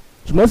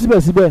ṣùgbọ́n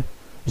síbẹ̀síbẹ̀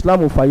Islam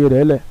fàyè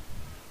rẹ̀ lẹ̀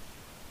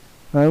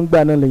à ń gbà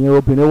náà lẹ́yìn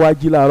obìnrin wá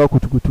jí láàárọ̀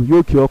kùtùkùtù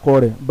yóò kí ọkọ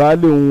rẹ̀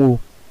baálé òun o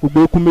gbogbo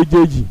ikú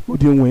méjèèjì ó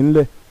di wìn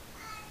ńlẹ̀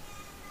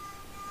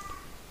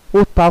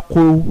ó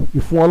tako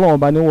ìfún ọlọ́run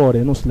bá níwọ̀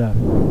rẹ̀ ní Islam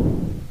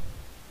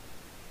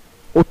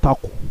ó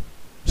tako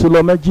ṣe lọ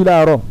mẹ́jí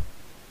láàárọ̀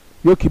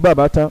yóò kí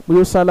bàbá tán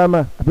yóò sálámà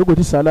àbí kò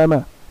tí sálámà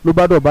ló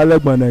bá dọ̀bálẹ̀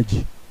gbọ̀nà jì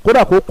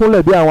kódà kó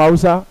kúnlẹ̀ bí àwọn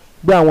Haúsá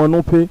bí àwọn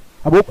Núpé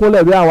àbó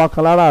kúnlẹ̀ bí àwọn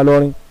kan lára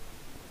Ìlọrin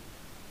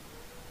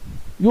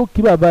yóò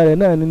kí bàbá rẹ̀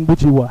náà ní bó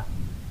ti wà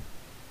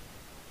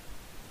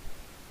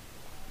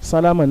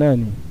sálámà náà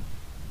ni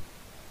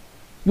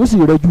yóò sì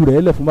rẹjú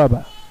rẹ̀ lẹ̀ fún bàbá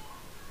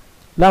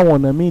láwọn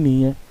ọ̀nà míì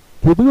nìyẹn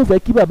kìí yóò fẹ́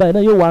kí bàbá yẹn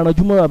náà yóò wá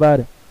aranjú mọ́ bàbá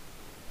rẹ̀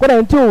kódà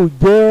ní tí ò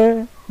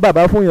jẹ́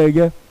bàbá fún yẹn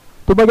gẹ́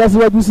tó bá já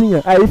síwájú sí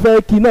yẹn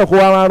àyífẹ́ kí náà kó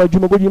wá aranjú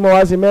mọ́ kójú mọ́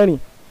wá sí mẹ́rin.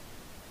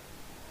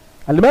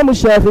 Al-Imam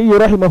Shafi'i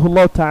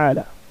rahimahullah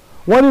ta'ala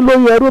wọ́n ní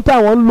lórí ẹrú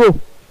táwọn ń lò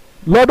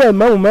lọ́dọ̀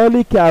Imam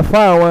Malik àfa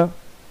àwọn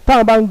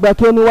táwọn bá ń gba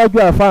kí níwájú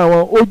àfa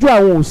àwọn ojú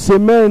àwọn ò ṣe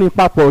mẹ́rin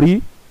papọ̀ rí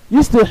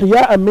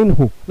istihya'an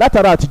minhu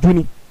látara àtijú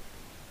ni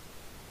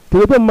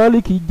kìí pé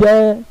Malik jẹ́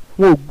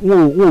wọn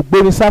ò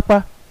gbéni sápá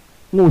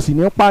wọn ò sì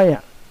ní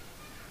pààyàn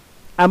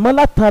àmọ́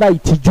látara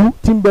ìtìjú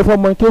tí ń bẹ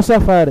fọmọ kí ó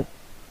sáfà rẹ̀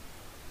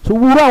tó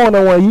wúrú àwọn ọ̀nà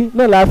wọ̀nyí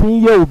náà la fi ń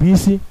yẹ òbí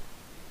sí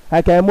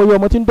àkàìmọye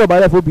ọmọ tí ń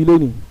dọ̀bálẹ̀ fóbi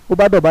lónìí ó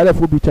bá dọ̀bálẹ̀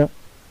fóbi tán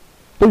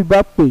tóbi bá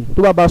pè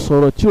tó bá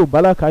sọ̀rọ̀ tí ò bá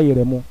lákàyè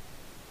rẹ̀ mu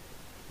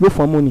yóò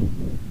fọ́n mú ni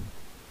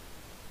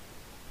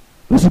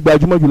ó sì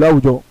gbajúmọ̀ jù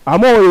láwùjọ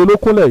àmọ́ òye ló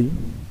kúnlẹ̀ yìí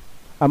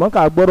àmọ́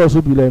ká gbọ́dọ̀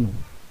sóbi lẹ́nu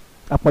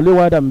àpọ̀lé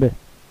wa dà ń bẹ̀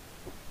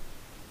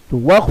tó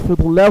waqfid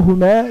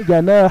lahuma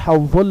janaha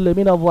dhulli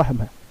mina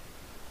rahma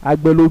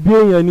àgbẹ̀ ló bí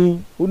èèyàn ni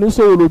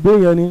oníṣòwò ló bí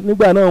èèyàn ni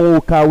nígbà náà wọn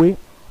ò kàwé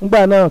nígbà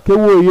náà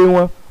kéwò òye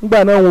wọn nígbà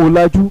náà wọn ò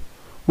lajú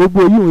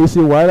gbogbo yìí wọn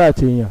ṣe wàhálà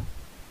àti èèyàn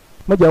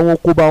mọ̀jà wọn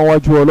kó bá wọn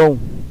wájú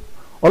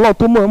ọlọ́run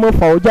tó mọ̀ ọ́n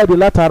fà ó jáde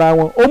látara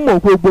wọn ó mọ̀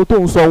pé gbogbo tó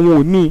ń sọ wọn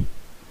ò ní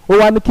ó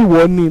wá ní kí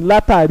wọ́n ní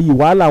látàrí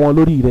wàhálà wọn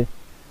lórí rẹ̀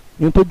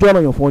ní tó jọ́nà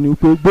yàn fún ọ ni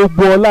wípé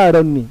gbogbo ọlá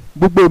rẹ nì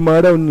gbogbo ìmọ̀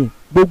rẹ nì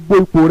gbogbo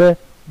ipò rẹ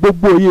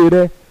gbogbo òye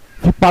rẹ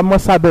fi pamọ́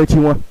sábẹ́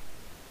tiwọn.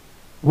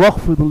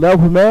 waqfid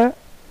lahuma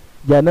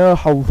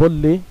janaha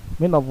dhulli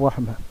mina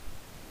rahma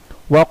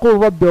wa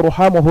qul rabbi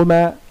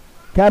irhamhuma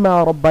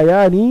kama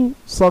rabbayani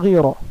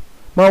saghira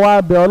máa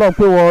wá bẹ ọlọ́run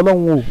pé wọ́n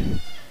ọlọ́run o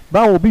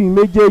báwọn òbí mi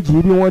méjèèjì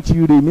bí wọ́n ti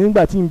rè mí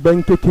nígbà tí ń bẹ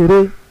ń kékeré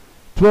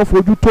tí wọ́n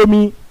fojú tó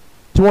mi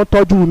tí wọ́n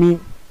tọ́jú mi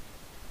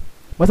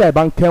wọ́n sábà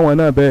bá ń kẹ́ wọn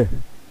náà bẹ́ẹ̀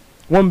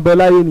wọ́n ń bẹ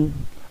láyé ni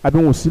àbí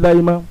wọn ò sí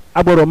láyé mọ́ a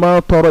gbọ́dọ̀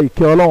máa tọrọ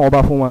ìkẹ́ ọlọ́run ọba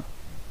fún wọn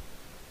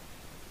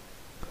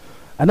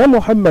ana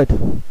Muhammad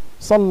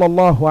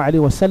sallallahu alayhi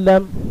wa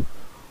sallam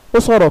ó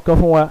sọ̀rọ̀ kan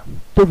fún wa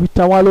tó fi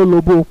ta wá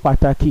lólobó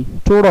pàtàkì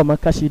tó rọ̀ mọ́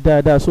ká ṣe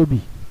dáadáa sóbì.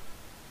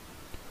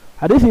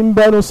 hadith ń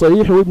bẹ́nu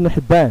sahih ibn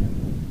Hibban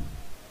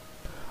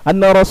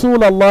anna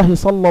rasulallah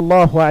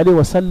sallallahu alayhi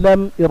wa sallam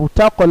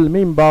irtaqa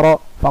al-minbara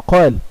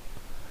faqala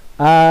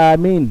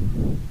amin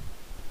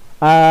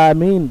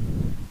amin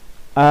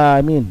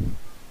amin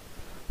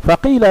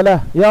faqila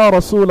lahu ya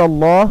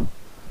rasulallah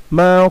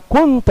ma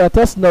kunta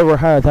tasna'u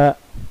hadha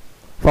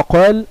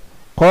faqala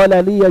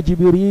قال لي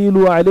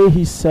جبريل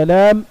عليه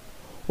السلام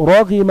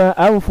رغم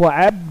أنف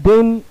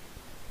عبد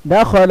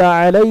دخل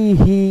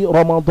عليه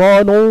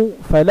رمضان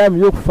فلم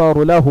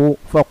يغفر له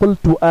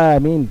فقلت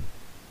آمين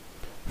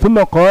ثم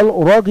قال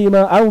رغم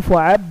أنف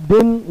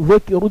عبد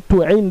ذكرت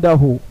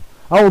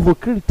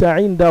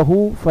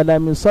عنده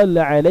فلم يصل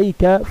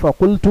عليك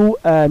فقلت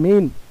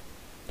آمين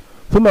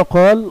ثم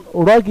قال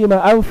رغم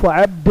أنف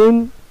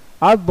عبد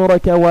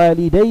أدرك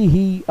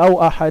والديه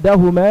أو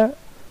أحدهما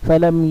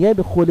فلم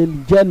يدخل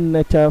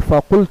الجنة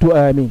فقلت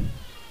آمين.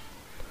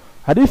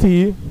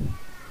 حديثي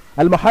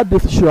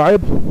المحدث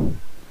شعيب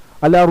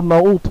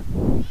الأرناؤوط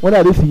وانا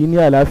حديثي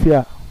إني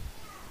العافية.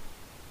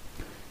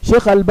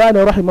 شيخ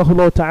الباني رحمه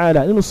الله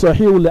تعالى إنه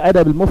الصحيح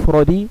الأدب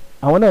المفردي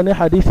وانا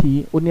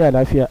حديثي إني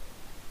العافية.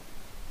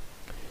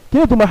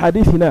 كيف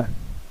حديثنا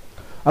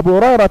أبو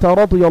هريرة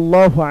رضي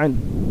الله عنه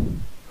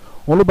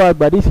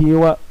ولبا حديثي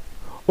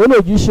ولو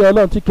جيشي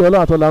الله تكي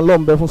الله تعالى الله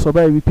بفن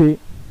صباي ويكي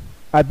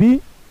أبي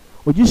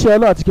òjíṣẹ́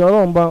Ọlọ́run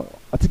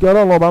àti kí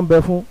Ọlọ́run ọba ń bẹ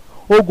fún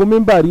ogun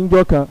mímbàrí ń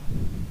jọ kan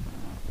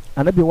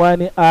ànábì wá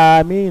ní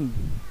àmín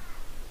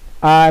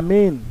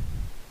àmín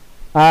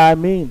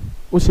àmín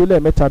ó ṣe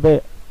lẹ́ẹ̀mẹ́ta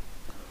bẹ́ẹ̀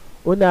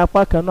ó ní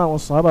apá kan náà àwọn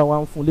sàhábà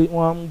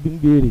wọ́n ń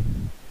béèrè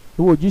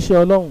ìwọ òjíṣẹ́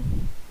Ọlọ́run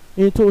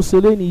ní tó ṣe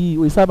lé nìyí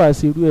òye sábà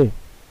ṣe irú ẹ̀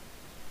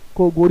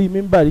kó gorí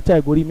mímbàrí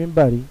táì gorí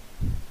mímbàrí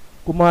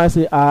kó máa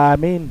ṣe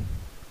àmín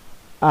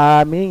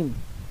àmín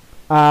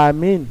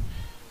àmín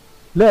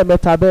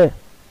lẹ́ẹ̀mẹ́ta bẹ́ẹ̀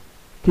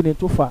kí ni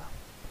tó fà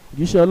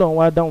òjíṣẹ́ Ọlọ́run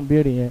wá dáhùn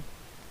béèrè yẹn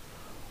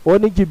ó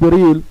ní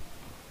Jibril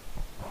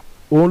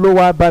òun ló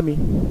wá bá mi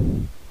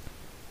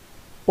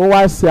ó wá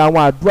ṣe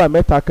àwọn àdúrà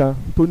mẹ́ta kan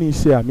tó ní í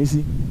ṣe àmì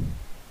sí.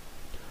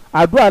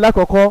 àdúrà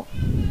alákọ̀ọ́kọ́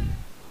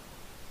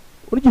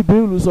ó ní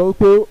Jibril sọ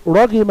wípé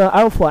rọ́gìmọ̀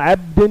àǹfọ̀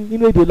abdin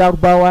nínú èdè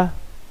lárúbáwá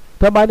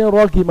tó bá ní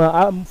rọ́gìmọ̀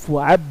àǹfọ̀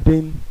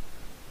abdin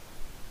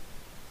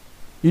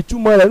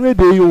ìtumọ̀ rẹ̀ nínú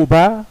èdè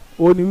Yorùbá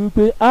ó ní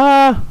wípé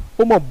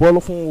ó mọ̀ bọ́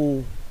fún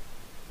o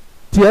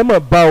tiẹ̀ mọ̀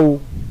bá o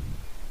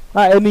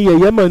ẹni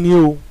yẹ̀yẹ́ mọ̀ ní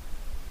o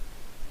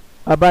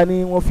abá ní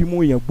wọ́n fi mú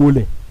èèyàn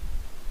gbólẹ̀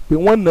pé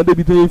wọ́n nà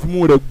débi tó yẹ fi mú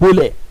rẹ̀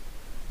gbólẹ̀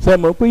ṣe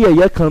mọ̀ pé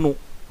yẹ̀yẹ́ kan nu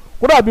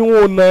kódà bí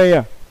wọn ò nà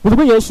yàn kò sí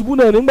pé yẹn ṣubú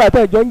náà nígbà tá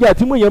ìjọ ń jà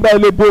tí mú èèyàn bá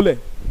ilé gbólẹ̀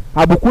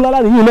àbùkù lára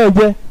nìyí náà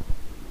jẹ́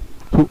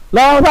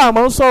láwọn fáwọn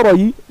máa ń sọ̀rọ̀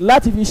yìí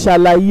láti fi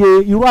ṣàlàyé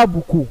irú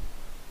àbùkù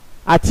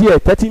àti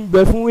ẹ̀tẹ́ tí ń bẹ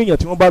fún èèyàn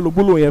tí wọ́n bá lo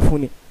gbólóhùn yẹn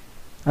fún ni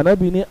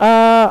ànábì ní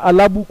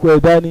alábùkù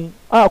ẹ̀dá ni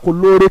kò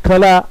lóore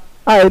kan lá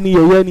ẹni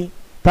yẹ̀yẹ́ ni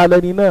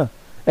talẹ́ni náà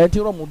ẹni tí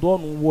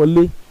rọ̀mùdọ́ọ̀nù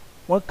wọlé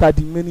wọ́n ka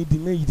di méní di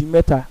méjì di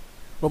mẹ́ta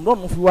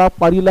rọ̀mùdọ́ọ̀nù fi wá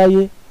parí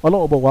láyé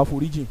Ọlọ́run bọ̀ wá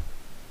foríjìn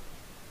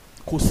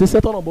kò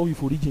ṣeṣẹ́ tọ́nà bọ̀ fi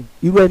foríjìn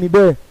irú ẹni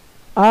bẹ́ẹ̀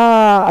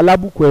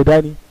alábùkù ẹ̀dá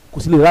ni kò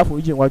sì lè rà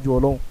foríjìn wájú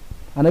Ọlọ́run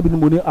ànábì ni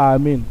mo ní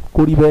àmín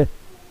kó rí bẹ́ẹ̀.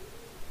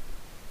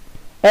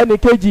 ẹni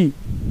kejì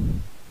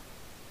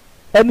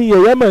ẹni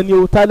yẹ̀yẹ́ mọ̀ ni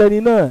o talẹ́ni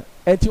náà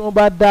ẹni tí wọ́n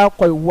bá dá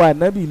ọkọ̀ ìwà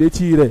ànábì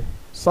létí rẹ̀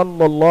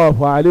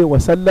sallallahu alayhi wa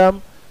sallam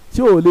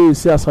tí ò lè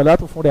ṣe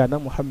àsàlátù fún rẹ̀ àná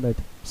Muhammad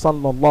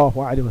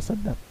sallallahu alayhi wa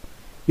sallam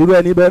irú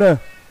ẹni bẹ́ẹ̀ náà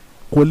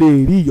kò lè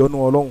rí ìyọ́nú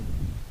Ọlọ́run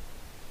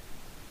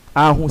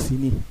ahun sì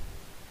ni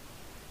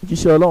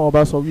jíṣẹ́ Ọlọ́run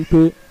ọba sọ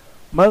wípé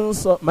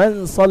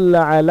man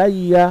salla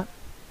alayya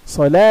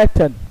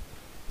salatan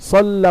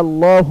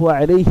sallallahu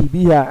alayhi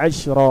biha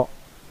ashra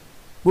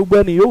gbogbo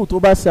ẹni yòówù tó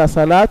bá ṣe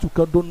àsàlátù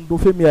kan dondo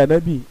fẹ́mi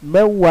ànábì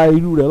mẹ́wàá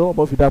irú rẹ̀ lọ́wọ́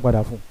bọ́ fi dá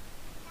padà fún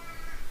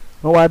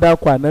wọn wá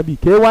dákọ̀ ànábì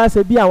kí wá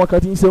ṣe bí àwọn kan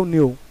ti ń ṣe ní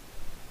o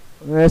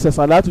ẹsẹ̀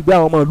sàlátù bí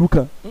àwọn ọmọ ìlú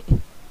kan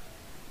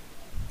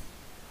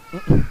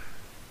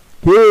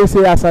kìí ṣe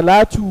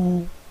àsàlátù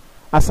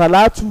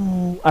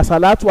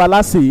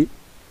aláṣẹ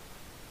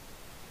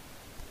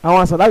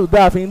àwọn àsàlátù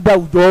dáa fi ń dá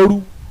àwùjọ rú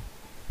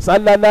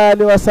sallallahu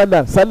alaihi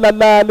wasallam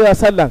sallallahu alaihi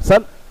wasallam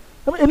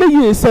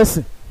eléyìí ẹsẹ̀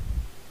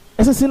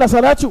sí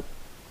àsàlátù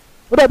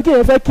ó dàbí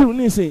kéèyàn fẹ́ kírun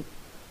ní ìsìn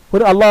ó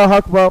ní Allahu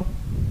akbar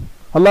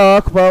Allahu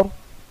akbar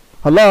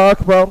Allahu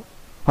akbar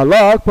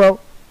Allahu akbar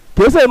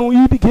kìí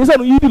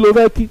sẹ́nu yídì ló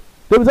fẹ́ kí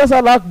débi sẹ́sẹ́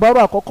Allahu akbar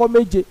àkọ́kọ́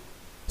 7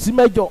 sí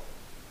 8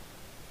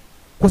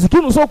 kò sì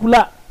kírun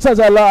sókùlà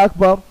sẹ́sẹ́ Allahu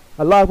akbar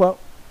Allahu akbar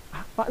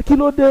kí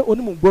ló dé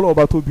onímọ̀ gbọ́dọ̀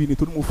ọba tóbi ni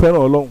torí mo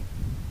fẹ́ràn Ọlọ́run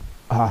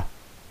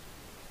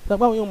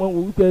sàgbà àwọn yóò mọ̀ wò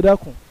wípé ẹ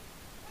dákun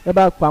ẹ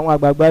bá pa àwọn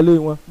àgbààgbà lé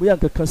wọn bóyá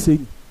nǹkan kan ṣe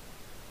yìí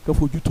kan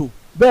fojú tó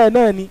bẹ́ẹ̀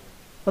náà ni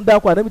wọ́n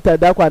dákun ànábì tà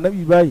dákun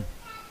ànábì báyìí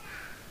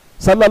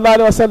sallallahu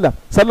alaihi wasallam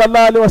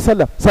sallallahu alaihi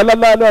wasallam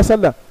sallallahu alaihi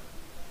wasallam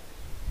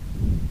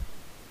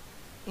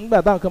ńgbà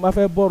táwọn kan máa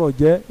fẹ́ bọ̀rọ̀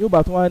jẹ́ yóò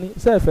bá tún wá ní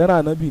sẹ́ẹ̀ fẹ́ràn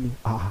ànábì ni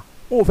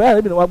wọn ò fẹ́ràn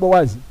ànábì ni wọ́n á gbọ́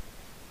wáàsí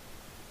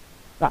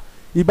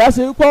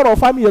ìbáṣe pọ̀rọ̀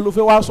fámìlì yẹn ló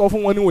fẹ́ wá sọ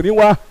fún wọn ni wọ́n ní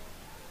wá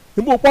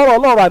níbo pọ̀rọ̀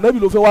ọlọ́rọ̀ ànábì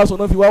ló fẹ́ wá sọ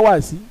náà fi wá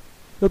wá sí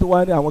yóò tó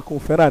wá ní àwọn kan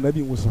fẹ́ràn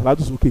ànábì wọn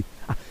sàlátù sókè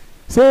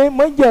ṣé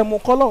mọ́jẹ̀mú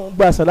kọ́lọ́hún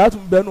gba sàlátù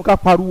ń bẹnu ká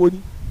pariwo ni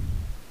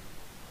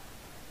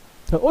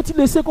ó ti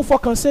lè ṣe kó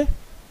fọkàn ṣe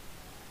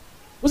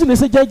ó sì lè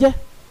ṣe jẹ́jẹ́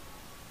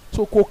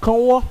tó kò kan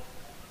wọ́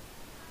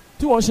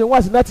tí wọ́n ṣe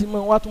wá sí láti mọ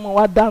wá tún mọ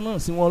wá dáná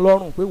sí wọn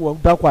lọ́rùn pé wọ́n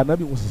dákọ̀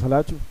ànábì wọn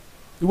sàlátù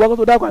ìwọ kan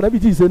tó dákọ̀ ànábì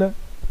tí ì ṣe náà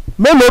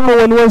mélòó nù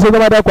wọn ni wọ́n ń ṣe tó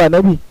bá dákọ̀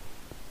ànábì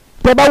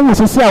tẹ́ bá wù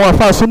sí àwọn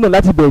àfáà súnà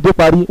láti bẹ̀rẹ̀ dé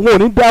parí wọn ò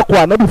ní dákọ̀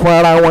ànábì fún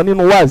ara wọn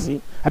nínú wáàsí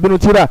àbínú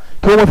tíra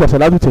kí wọ́n fi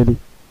àsàlátù tẹ̀lé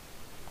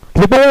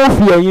kì í pé wọ́n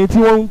fi ẹ̀yin tí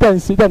wọ́n ń tẹ̀ ń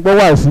ṣe tẹ̀ ń gbọ́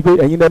wáàsí pé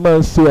ẹ̀yin náà máa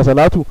ń ṣe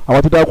àsàlátù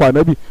àwọn tó dákọ̀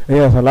ànábì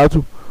ẹ̀yin àsàlátù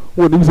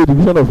wọn ò ní fi ṣe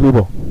division of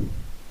labour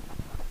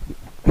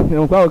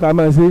ẹ̀wọ̀n káwọn ká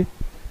máa ṣe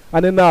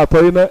á ní náà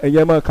àtọ́ yín náà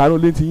ẹ̀yin máa kánú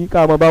létí yín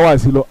káwọn máa bá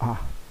wáàsí lọ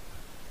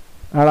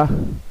ara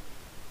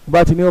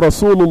bá ti ní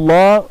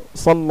Rasulullah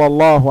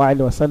sallallahu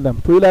alayhi wa sallam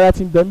torí lára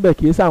ti ń bẹ̀ ń bẹ̀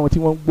kì í sáwọn tí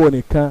wọ́n ń gbọ́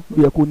nìkan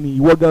yẹ kó ní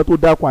ìwọ gan tó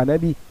dákọ̀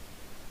ànábì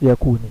yẹ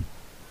kó ní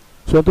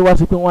sọ tó wá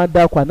sí pé wọ́n á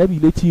dákọ̀ ànábì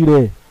létí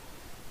rẹ̀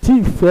tí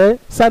ìfẹ́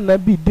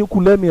sànàbì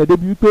dínkù lẹ́mìí ẹ̀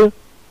débi wípé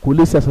kò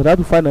lè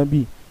ṣàṣàdátù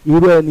fànàbì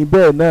irú ẹni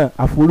bẹ́ẹ̀ náà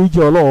àforíjì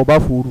Ọlọ́run bá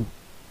forú.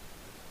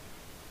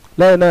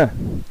 lẹ́yìn náà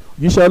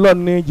òjíṣẹ́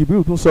Ọlọ́run ní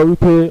Jibril tún sọ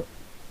wípé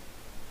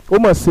ó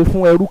mọ̀ ṣe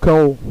fún ẹrú kan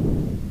o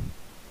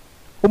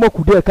ó mọ̀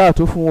kù díẹ̀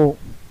káàtó fún o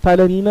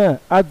talẹ́ni náà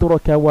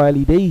adraka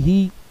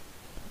walidayhi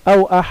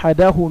aw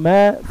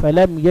ahadahuma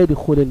falam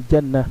yadkhulil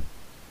janna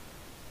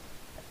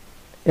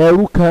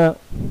ẹrú kan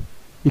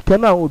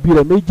ìkànnì àwọn òbí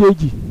rẹ̀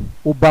méjèèjì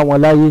ó bá wọn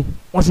láyé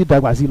wọ́n sì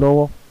dàgbà sí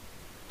lọ́wọ́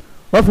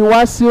wọ́n fi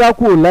wá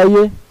síráàkù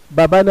láyé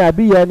bàbá ní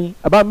àbíyá ni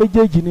àbá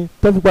méjèèjì ni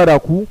tó fi padà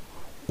kú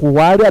kò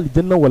wá rí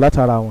àlìjẹ́nnà wọ̀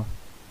látara wọn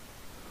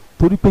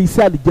torí pé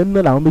iṣẹ́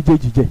àlìjẹ́nnà làwọn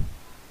méjèèjì jẹ́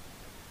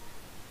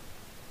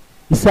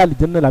iṣẹ́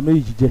àlìjẹ́nnà làwọn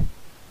méjèèjì jẹ́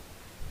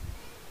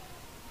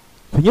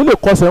èyí lè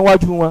kọsẹ̀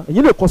níwájú wọn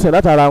èyí lè kọsẹ̀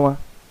látara wọn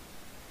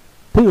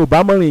téèyàn ò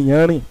bá mọ̀rìn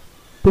èèyàn rìn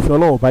tó fi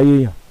Ọlọ́run bá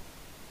yéèyàn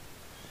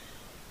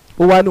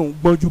ó wá ní òun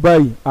gbọ́njú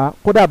báyìí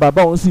kódà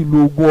bàbá òun sì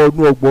lo 20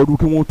 ọdún 30 ọdún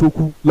kí wọ́n tó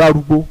kú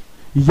lárúgbó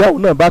ìyá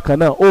òun náà bákan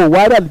náà ó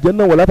wá rí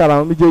àlìjẹ́nnà wọ̀ látara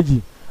àwọn méjèèjì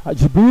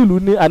Jìbìrìlù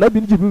ní ànábì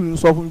ní Jìbìrìlù ń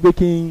sọ fún mi pé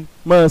kí n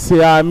máa ṣe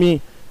àmì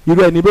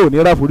irú ẹni bẹ́ẹ̀ ò ní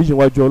rà foríjì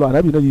wájú Ọlọ́run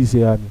ànábì náà yìí ṣe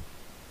àmì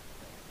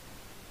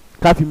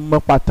ká fi mọ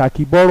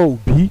pàtàkì bọ́rọ̀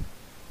òbí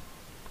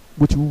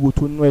bó ti wúwo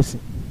tó nínú ẹ̀sìn.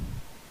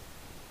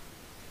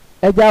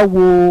 ẹ já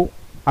wo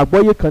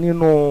àgbọ́yé kan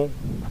nínú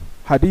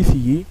hadith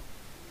yìí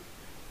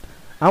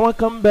àwọn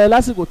kan ń bẹ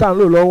lásìkò tá à ń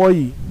lò lọ́wọ́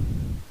yìí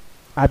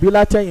àbí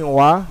látẹ̀yìn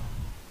wá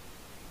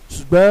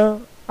ṣùgbọ́n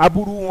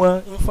aburú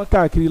wọn ń fọ́n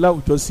káàkiri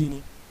láwùjọ sí ni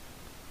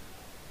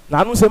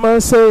làánú ṣe máa ń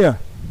ṣèyàn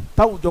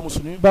táwùjọ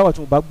mùsùlùmí bá wà tí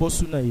mo bá gbọ́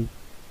súnà yìí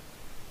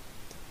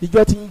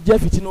ìjọ tí ń jẹ́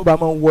fìtínú bá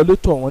máa ń wọlé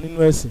tọ̀ wọ́n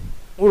nínú ẹ̀sìn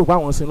wọ́n rò pé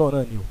àwọn sin lọ́ọ̀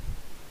náà ni o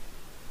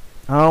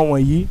àwọn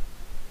wọ̀nyí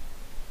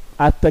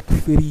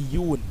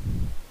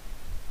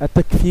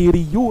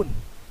atakfiriyun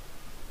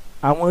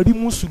àwọn rí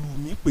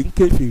mùsùlùmí pé ń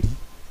kèfèrí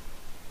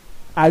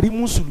àrí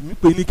mùsùlùmí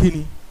pé ní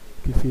kíni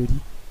kèfèrí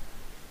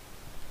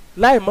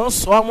láì mọ̀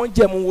sọ àwọn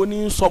jẹ̀mú wo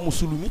ní sọ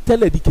mùsùlùmí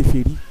tẹ́lẹ̀ di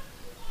kèfèrí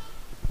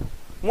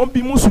wọ́n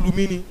bí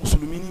mùsùlùmí ni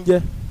mùsùlùmí ní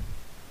jẹ́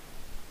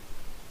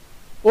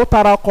ó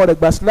tara ọkọ rẹ̀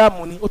gba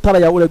sílámù ni ó tara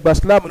ìyàwó rẹ̀ gba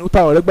sílámù ni ó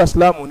tara ọ̀rẹ́ gba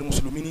sílámù ni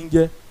mùsùlùmí ní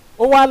jẹ́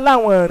ó wá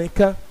láwọn ìrìn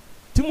kan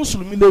tí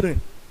mùsùlùmí lè rìn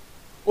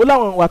ó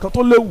láwọn ìwà kan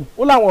tó léwu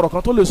ó láwọn ọ̀rọ̀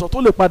kan tó lè sọ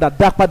tó lè padà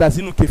dá padà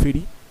sínú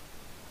kèfèrí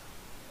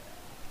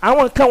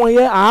àwọn nǹkan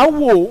wọ̀nyẹn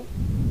àáwò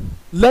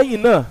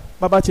lẹ́yìn náà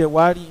bàbá tiẹ̀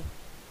wá rí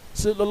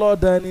ṣé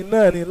lọ́lọ́dàn ni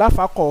náà ni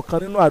láfàkọ̀ kan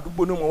nínú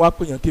àdúgbò ní wọn wá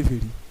pèèyàn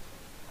kèfèrí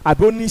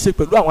àbí ó ní í ṣe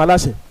pẹ̀lú àwọn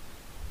aláṣẹ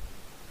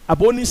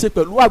àbí ó ní í ṣe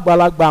pẹ̀lú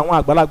àgbàlagbà àwọn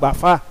àgbàlagbà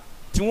fà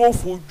tí wọ́n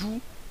fojú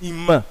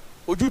ìmọ̀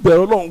ojú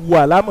ìbẹ̀rù Ọlọ́run wo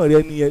àlámọ̀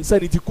rẹ nìyẹn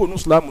sẹ́ni tí kò ní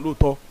Islam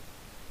lóòótọ́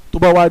tó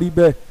bá wá rí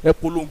bẹ́ẹ̀ ẹ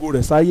polongo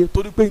rẹ̀ sáyé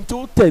torí pé ní tí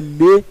ó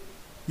tẹ̀lé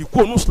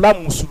ìkóònù Islam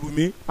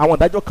mùsùlùmí àwọn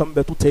ìdájọ́ kan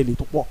bẹ tó tẹ̀lé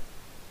tó pọ̀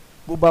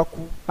bó bá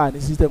kú àní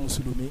sísítẹ́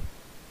mùsùlùmí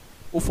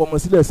ó fọmọ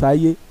sílẹ̀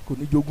sáyé kò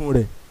ní jogún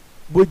rẹ̀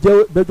bó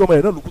jẹ́ bẹ́jọ́ ọmọ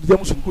rẹ̀ náà ló kú tó jẹ́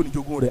mùsùlùmí kò ní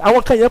jogún rẹ̀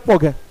àwọn kan yẹn pọ̀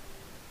gan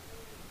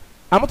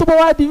àmọ́ tó bá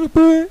wá di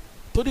wípé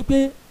torí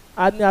pé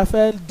a ní a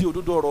fẹ́ di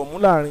òdodo ọ̀rọ̀ mú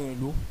láàrin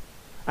ìlú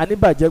a ní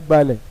bàjẹ́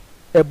gbalẹ̀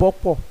ẹbọ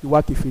pọ̀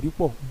ìwà kèfèrí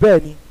pọ̀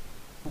bẹ́ẹ̀ ni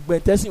gbogbo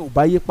ẹni tẹ́sìn ò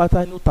bá yé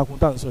pátá ní ó takùn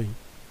tá à ń sọ yìí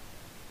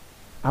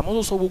àmọ́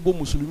tó sọ gbogbo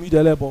mùsùlùmí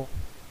dẹlẹ́bọ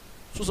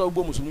tó sọ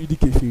gbogbo mùsùlùmí di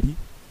kèfèrí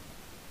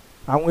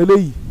àwọn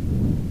eléyìí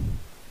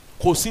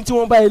kò sí tí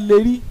wọ́n bá lè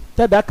rí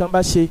tẹ́dá kan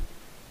bá ṣe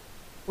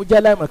ó jẹ́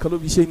aláìmọ̀ kan ló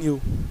fi ṣe ni o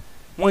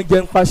wọ́n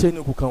jẹ́ ń pàṣẹ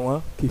ni kò kàn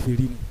wọ́n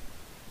kèfèrí ni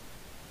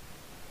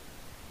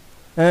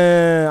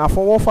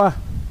àfọwọ́fà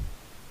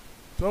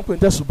tí wọ́n pè ní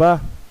tẹ̀sùbá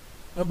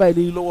wọ́n bá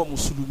ilé lọ́wọ́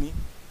mùsùlùmí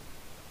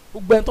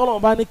gbogbo ẹni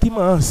tọ́lọ́run bá ní kí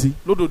mọ̀ hàn sí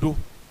lódodo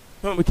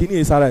wọ́n mọ̀ kí ní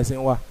ìsara ẹ̀sìn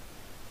wa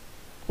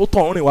ó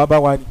tọ̀ ń rìn wá bá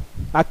wa ni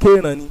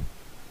akéèràn ni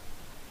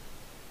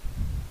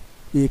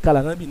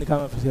ìkàlà náà bí ní ká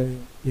máa fi ṣe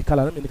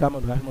ìkàlà náà bí ní ká máa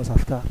fi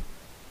ṣàfikà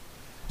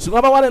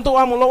ṣùgbọ́n bá wà lẹ́ni tó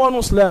wà mú lọ́wọ́ nù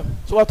Islam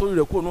tó wà torí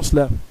rẹ̀ kó nù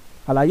Islam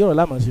àlàyé ọ̀rọ̀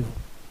láàmú ṣe fún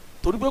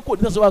torí pé kò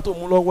ní sọ́wọ́ tó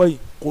mú lọ́wọ́ yìí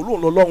kò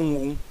lóun lọ lọ́hùn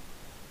òun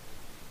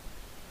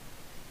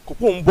kò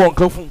pọ̀ ń bọ̀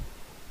nǹkan fún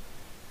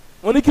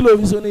wọ́n ní kí ló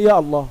fi so ní ya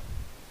Allah,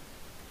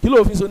 kí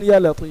ló fi so ní ya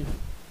Latif,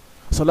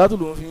 salatu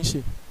ló ń fi ń ṣe,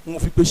 wọn ò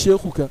fi pe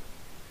ṣéèkù kan,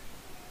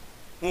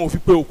 wọn ò fi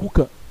pe òkú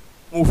kan,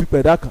 wọn ò fi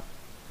pẹ̀dá kan,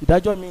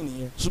 ìdájọ́ mi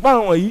nìyẹn. ṣùgbọ́n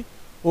àwọn yìí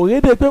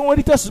òrédè pé wọ́n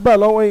rí tẹ̀sùbà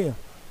lọ́wọ́ èèyàn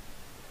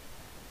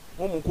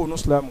wọ́n mú kó nu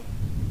Islam.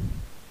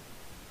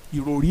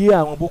 ìròrí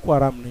àwọn Boko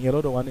Haram nìyẹn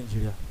lọ́dọ̀ wa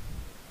Nàìjíríà.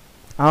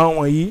 àwọn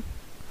wọ̀nyí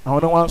àwọn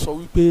náà wá sọ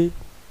wípé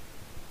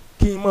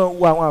kí n máa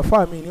wo àwọn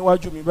àfáà mi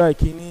níwájú mi báyìí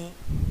kí ní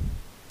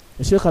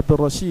Sheikh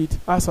Abdulrasheed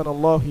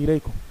ahsanallahu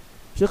ilaykum,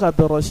 Sheikh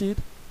Abdulrasheed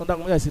wọ́n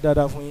dàgbọ́n yà sí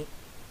dáadáa fún yín.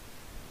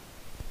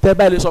 tẹ́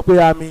báyìí lè sọ pé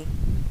àmì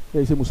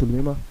ẹ̀ ṣe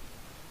mùsùlùmí mọ́.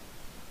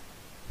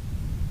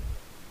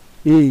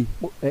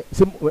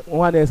 ṣé wọ́n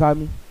wá ní ẹ̀ sáà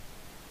mi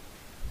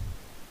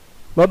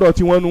lọ́dọ̀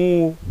tí wọ́n nu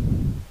o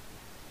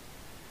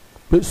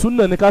pé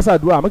sunna ní ká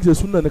ṣàdúrà àmọ́ kì í ṣe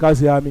sunna ní ká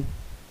ṣe àmì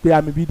pé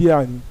àmì bídíà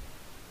ni.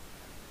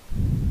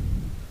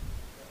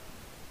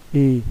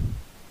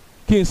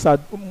 kí n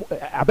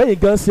àbẹ́yìn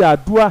gan ṣe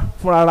àdúrà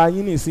fúnra ara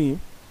yín nìsín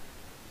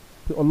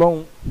pé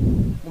ọlọ́run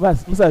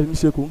musa fi mi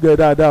ṣe kò ń gẹ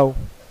dáadáa o.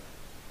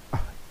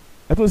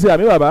 ẹ tún ṣe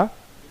àmì bàbá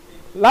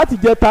láti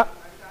jẹta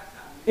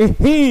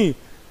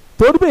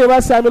torí bẹ́ẹ̀ bá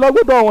ṣe àmì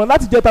lọ́gbọ́dọ̀ wọn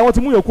láti jẹta wọn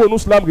ti mú yẹn kó onú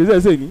Islam kì í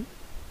ṣe ní.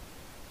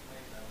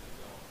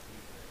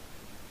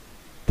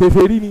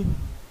 kèfèrí ni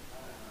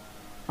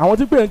àwọn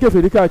tí pé ń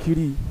kèfèrí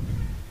káàkiri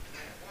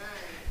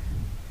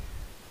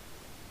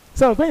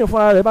sẹ́wọ̀n pé èèyàn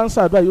fúnra rẹ̀ bá ń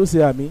ṣàdúrà yóò ṣe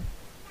àmì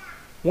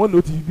wọ́n ní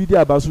ó ti fi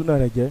bídíà bá súnà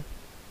rẹ̀ jẹ́,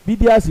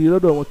 bídíà sì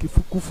lọ́dọ̀ wọn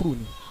kúfùrù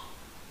ni.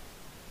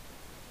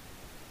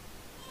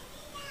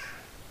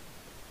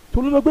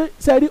 tó ló lọ pé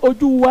sẹ́rí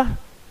ojú wa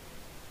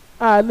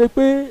a lè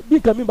pé bí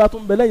nǹkan mi bá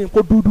tún bẹ lẹ́yìn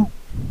kó dúdú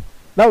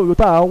láwùjọ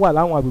tá a wà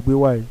láwọn àgbègbè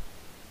wa yìí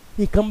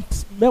nǹkan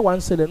mẹ́wàá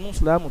ń ṣẹlẹ̀ ní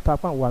Ìsìlámù tá a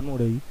pa àwọn àánú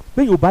rẹ̀ yìí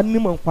pé yóò bá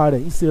nímọ̀ nípa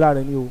rẹ̀ ń ṣera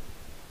rẹ̀ ni o.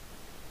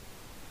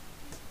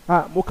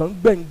 mo kàn ń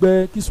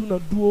gbẹ̀ngbẹ́ kí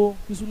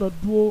súnà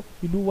dúó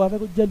ìlú wa fẹ́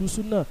kó jẹ́lu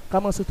súnà ká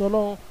máa ṣe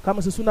tọ́lọ́run ká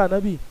máa ṣe súnà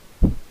ànábì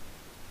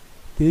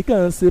kìí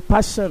kàn ń ṣe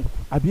passion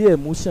àbí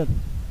emotion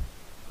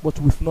but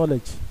with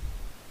knowledge.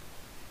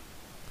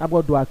 a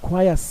gbọ́dọ̀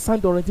acquire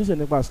sound orientation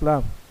nípa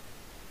Islam.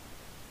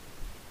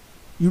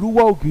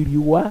 ìrúwọ́ ògiri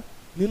wa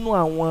nínú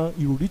àwọn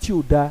ìròrí tí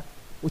ò da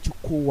ó ti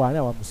kó wa ní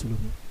àwa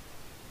mùsùlùmí.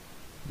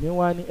 mi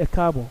wá ní ẹ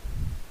káàbọ̀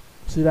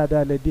sí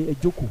dáadáa lẹ́dẹ́ ẹ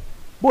jókòó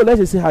bó o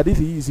lẹ́sẹ̀ ṣe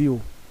hadithi yìí sí o.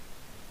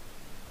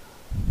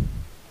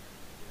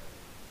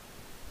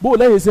 bó o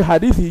lẹ́yìn ṣe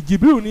hadithi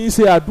Jibril ní í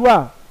ṣe àdúà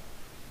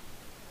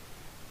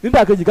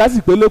nígbàkejì ká sì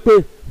pélépè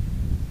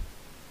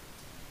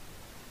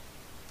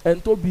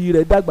ẹni tó bí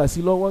rẹ̀ dàgbà sí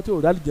lọ́wọ́ tí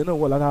ò dálìjẹ́ náà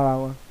wọ̀ lára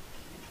wọn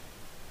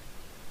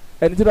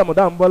ẹni tí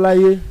Ramadan ń bọ́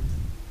láyé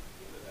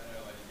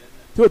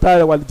tí ò ta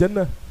rẹ̀ wà lìjẹ́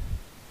náà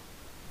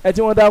ẹ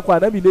tí wọ́n dákọ̀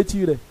ànábì létí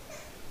rẹ̀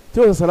tí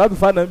ò sàlátù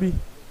fànábì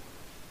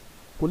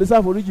kò lè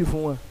ṣàforíjì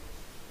fún wọn.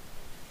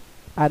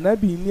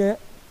 ànábì ní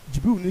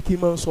Jibril ní kí n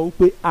máa sọ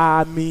wípé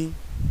àmín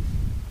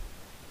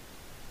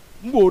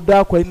n bò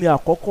dákọ̀ ẹni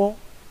àkọ́kọ́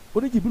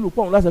oníjìbìlù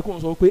pọ̀ òun láṣẹ kó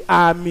n sọ pé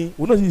àmín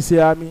òun náà sì ṣe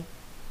àmín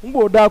n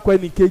bò dákọ̀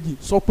ẹni kejì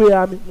sọ pé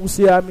àmín mo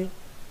ṣe àmín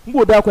n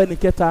bò dákọ̀ ẹni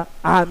kẹta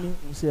àmín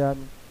mo ṣe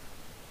àmín.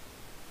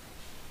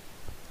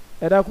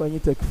 ẹ dákọ̀ ẹ̀yin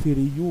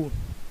tẹ̀kifèrè yóò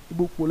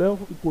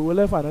ipò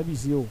lẹ́fà ànábì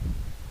sí o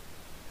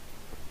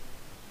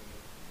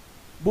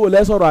bó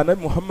lẹ́sọ̀rọ̀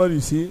ànábì Muhammadu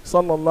sí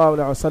sallallahu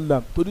alayhi wa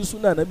sallam torí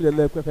súnà ànábì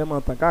lẹ́lẹ́pẹ́ fẹ́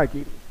máa tàn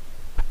káàkiri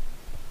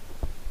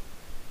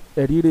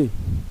ẹ̀rí rè.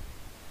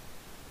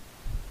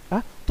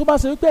 tó bá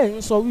ṣe wípé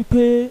ẹ̀yin sọ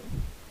wípé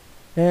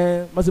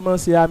máa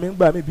ṣe àmì ń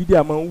gbà mí bídí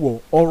àmọ́ ń wọ̀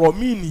ọ̀rọ̀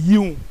míì nìyí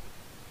hùn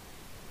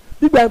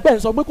nígbà yẹn pé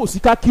ẹ̀yin sọ pé kò sí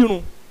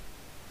kákírun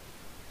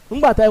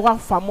nígbà tá ẹ wá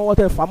fàmọ́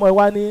tẹ fàmọ́ ẹ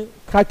wá ní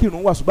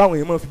kákírun wà ṣùgbọ́n àwọn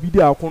èèyàn máa fi bídí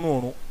àkúnnú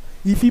ọ̀run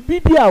ìfi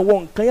bídí àwọn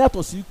nǹkan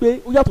yàtọ̀ sí pé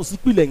ó yàtọ̀ sí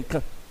ìpìlẹ̀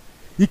nǹkan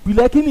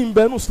ìpìlẹ̀ kí ni ń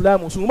bẹ nù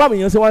Ìsìlámù ṣùgbọ́n báwọn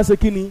èèyàn ṣe wá ń ṣe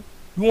kí ni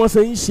bí wọ́n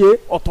ṣe ń ṣe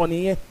ọ̀tọ̀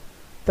nìyẹn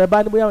tẹ bá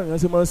ní bóyá àwọn èèyàn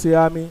ṣe máa ń ṣe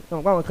àmì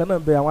àwọn kan náà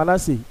ń bẹ àwọn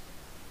aláṣẹ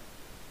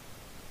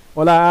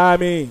ọ̀la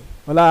àmì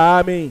ọ̀la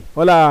àmì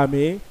ọ̀la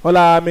àmì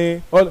ọ̀la àmì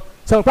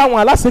sọ̀rọ̀ pé àwọn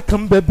aláṣẹ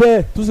kan bẹ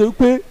bẹ́ẹ̀ tó ṣe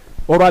wípé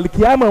ọ̀rọ̀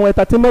àlìkíyàmọ̀ àwọn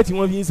entertainment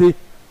wọn fi ń ṣe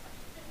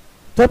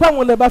tẹ pé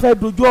àwọn ilẹ̀ bá fẹ́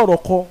dojú ọ̀rọ̀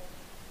kọ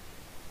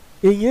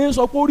èyí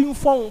sọ pé orí ń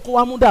fọ́hùn kó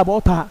wá mú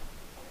dàbọ̀ ta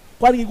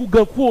kó wá ní ikú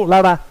gan kúrò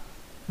lára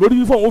lórí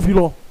fífọ́hùn ó fi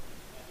lọ.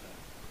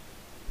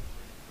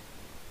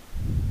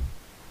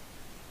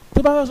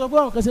 tó bá fẹ́ sọ pé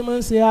àwọn kan ṣe máa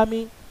ń ṣe àmì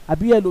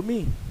àbí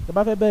ẹlòmíì tó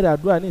bá fẹ́ bẹ̀rẹ̀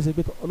àdúrà ní ìṣe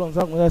pé Ọlọ́run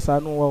sáà ń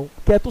ṣàánú wa o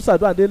kẹ́ tó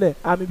ṣàdúrà délẹ̀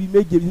àmì bíi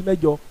méje bíi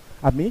mẹ́jọ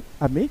àmì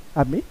àmì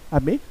àmì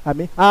àmì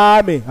àmì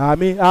àmì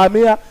àmì àmì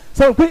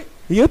sẹ́wọ̀n pé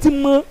èyàn ti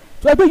mọ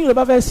tó ẹgbẹ́ yìí ló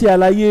bá fẹ́ ṣe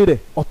àlàyé rẹ̀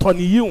ọ̀tọ̀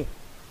nìyí o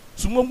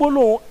ṣùgbọ́n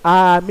gbólóhùn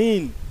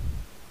àmín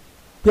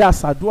pé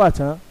àṣàdúrà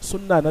tán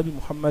sunna anabi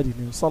Muhammad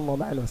ní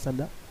sallallahu alayhi wa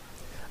sallam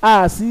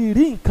a sì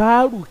rí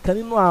nkaaru kan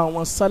nínú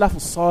àwọn sálàfù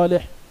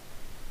sọ́ọ̀lẹ̀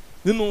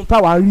nínú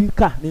táwa rí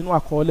kà nínú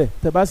àkọọ́lẹ̀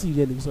tẹ́ bá sì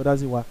yẹ lè sọdá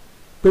sí wa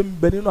pé ń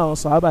bẹ nínú àwọn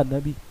sàhábà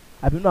nàbì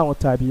àbí nínú àwọn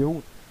tàbíùn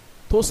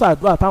tó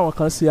ṣàdúrà táwọn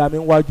kan ṣe àmì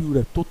wájú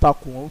rẹ̀ tó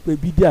takò wọn pé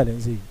bídíà lẹ́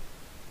ń ṣe yìí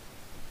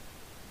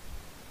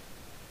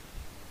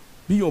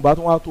bí yóò bá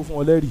tún wá tó fún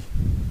ọ lẹ́rìí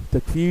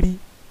takfiri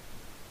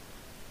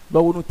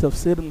lọ́wọ́ nu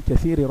tafsir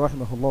Kathir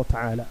rahimahullah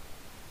ta'ala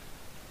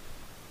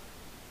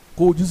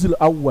kó juzul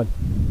awwal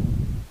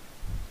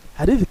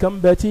hadith kan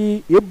bẹ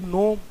tí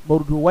ibnu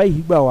Mardawayh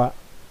gbà wá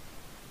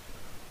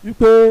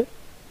wípé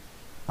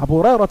Abu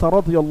Hurairah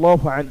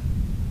radiyallahu anhu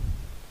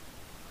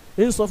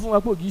ń sọ fún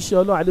wa pé òjíṣẹ́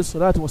Ọlọ́run alayhi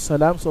salatu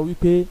wassalam sọ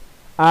wípé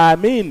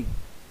àmín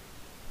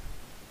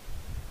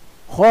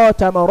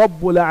khatama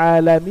rabbul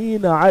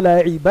alamin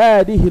ala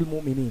ibadihi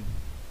almu'minin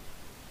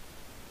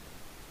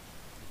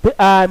pé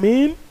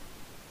àmín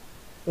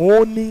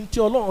òun ni tí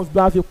Ọlọ́run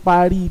bá fi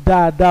parí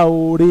dáadáa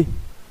oore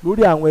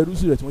lórí àwọn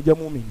ẹrúsìn rẹ̀ tí wọ́n jẹ́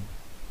mùmínì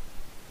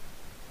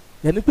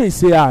yẹni pé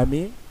ìṣe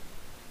àmín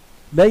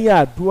lẹ́yìn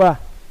àdúrà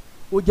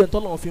ó jẹ́ tí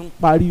Ọlọ́run fi ń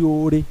parí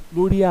oore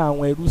lórí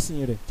àwọn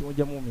ẹrúsìn rẹ̀ tí wọ́n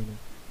jẹ́ mùmínì.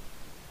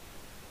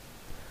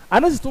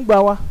 Anasi tún gbà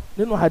wá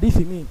nínú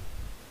hadithi mi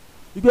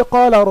wípé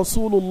qala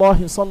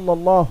rasulullahi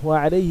sallallahu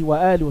alayhi wa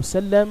alihi wa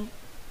sallam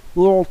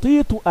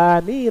u'titu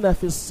amina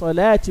fi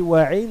salati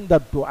wa 'inda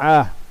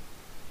ad-du'a.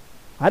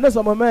 Anas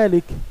ọmọ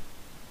Malik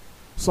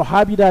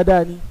sọ̀hábí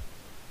dáadáa ni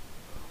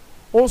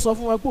ó ń sọ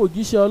fún wa pé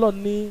òjíṣẹ́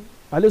Ọlọ́run ní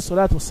alayhi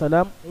salatu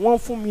wassalam wọ́n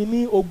fún mi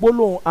ní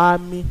ogbólóhùn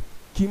àmì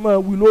kí n máa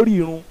wí lórí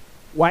irun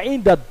wa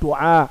 'inda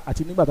ad-du'a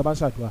àti nígbà tá a bá ń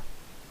ṣàdúrà.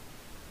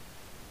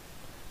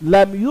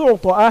 Lam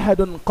yu'ta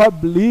ahadun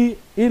qabli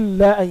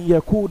illa an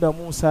yakuna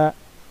Musa,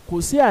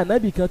 kò sí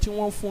ànábì kan tí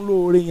wọ́n fún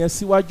lóore yẹn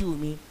síwájú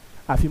mi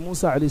àfi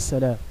Musa alayhi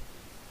salam.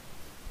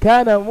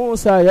 Kana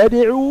Musa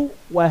yad'u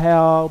wa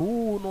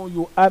Harunu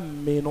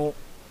yu'amminu,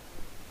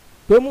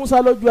 pé Musa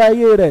lójú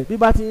ayé rẹ̀ bí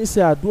bá ti ń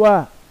ṣe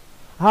àdúrà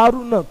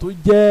Haruna tó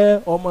jẹ́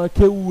ọmọ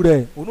kéwú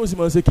rẹ̀ òun ó sì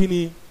máa ń ṣe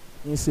kíni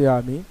ń ṣe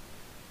àmín.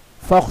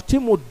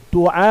 Fakhtimu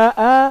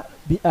du'a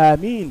bi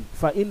amin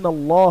fa inna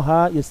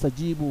Allaha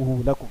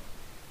yastajibuhu lakum.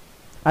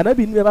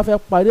 Ànábì ní ẹ bá fẹ́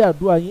parí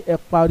àdúrà yín ẹ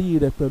parí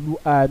rẹ̀ pẹ̀lú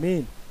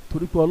àmín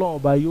torí pé Ọlọ́run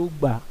ọba yóò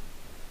gbà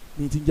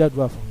ní ti ń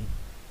jádùá fún yín.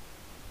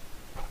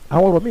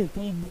 Àwọn ọ̀rọ̀ míì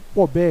tún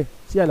pọ̀ bẹ́ẹ̀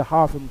tí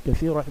al-Hafiz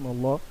Kathir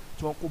rahimahullah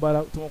tí wọ́n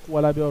kó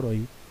wá lábẹ́ ọ̀rọ̀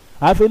yìí.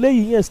 Àfẹ́lẹ́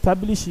yìí yẹn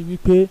establish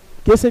wípé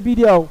kése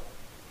bídíà o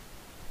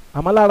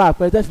àmọ́ lára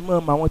àpẹẹrẹ tẹ́sí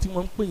mọ́ àwọn tí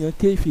wọ́n ń pè yẹn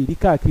kéfèrí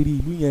káàkiri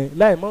ìlú yẹn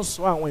láì mọ́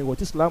sọ àwọn ìwọ̀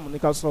tí Islam ní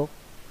ká sọ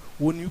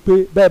òun ni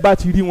wípé bẹ́ẹ̀ bá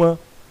ti rí wọn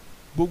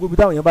gbogbo bí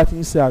táwọn yẹn bá ti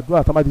ń ṣe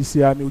àdúrà tó bá ti ṣe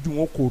àmì ojú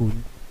wọn kòrò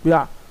ni pé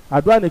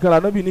àdúrà nìkan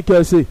ànábì ní kẹ́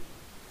ẹ ṣe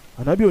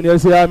ànábì ò ní ẹ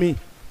ṣe àmì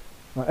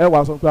ẹ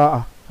wàá sọ pé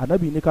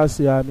ànábì ní ká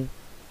ṣe àmì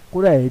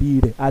kódà ẹ̀rí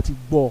rẹ̀ àti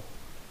gbọ́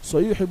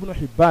Sahih Ibn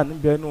Hibban ń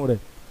bẹ́ẹ̀ nù rẹ̀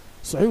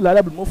Sahih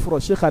al-Adab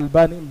al-Mufrad Sheikh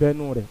Albani ń bẹ́ẹ̀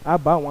nù rẹ̀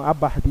àbá àwọn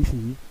àbá hadithi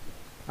yìí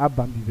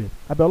àbá ń bíbẹ̀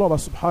abẹ́ Allah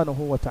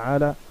subhanahu wa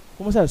ta'ala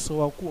kó mọ́sá sọ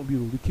wa kó bí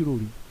rori kí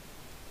rori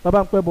bàbá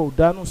ń pẹ́ bọ̀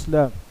dánú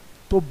Islam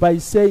tó ba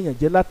iṣẹ́ èèyàn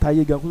jẹ́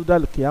látàyè gan kó tó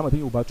dálé kìí àmọ̀ tí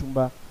yóò bá tún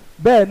bá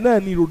bẹ́ẹ̀ náà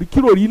ni rori kí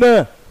rori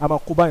náà a máa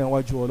kó báyàn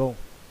wájú Ọlọ́run.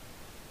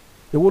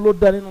 Èwo ló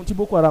dá nínú tí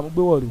Boko Haram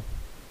gbé wọ̀lú?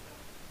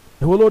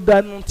 Èwo ló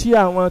dá nínú tí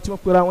àwọn tí wọ́n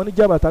pera wọn ní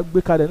jàbàtà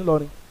gbé kalẹ̀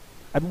ńlọrin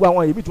àbí gbogbo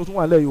àwọn èmi tí wọ́n tún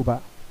wà lẹ́ Yorùbá?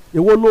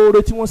 Èwo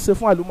lóore tí wọ́n ṣe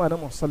fún àlùmọ́ àná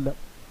mọ̀sálẹ̀?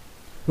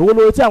 Èwo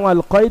lóore tí àwọn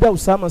Al-Qaeda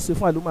Usama ṣe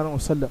fún àlùmọ́ àná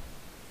mọ̀sálẹ̀?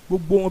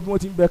 Gbogbo wọn bí wọ́n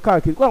ti ń bẹ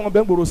káàkiri kó àwọn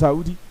bẹ́ẹ̀ ń gbòòrò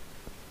Saudi.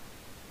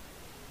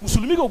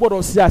 Mùsùlùmí kò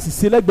gbọdọ̀ ṣe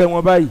àṣìṣe lẹ́gbẹ̀ẹ́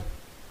wọn báyìí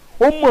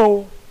ó mọ̀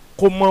o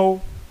kò mọ̀ o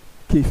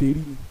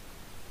kèfèrí ni.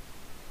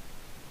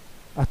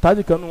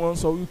 Àtàjì kan ní wọ́n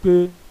sọ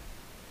wípé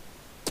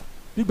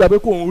gbígbà pé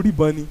kò ń rí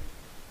ìbọn ni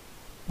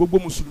gbogbo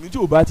mùsùlùmí tí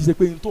ò bá ti ṣe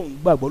pé ní tóun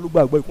gbàgbọ́ ló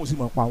gbàgbọ́ ikú sì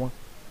máa pa wọ́n.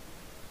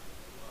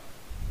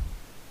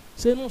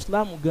 Ṣé inú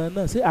Islam gan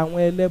náà ṣé àwọn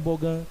ẹlẹ́bọ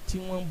gan tí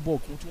wọ́n ń bọ̀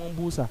kún tí wọ́n ń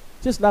bú sà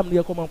ṣé Islam ní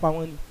yẹ kó máa pa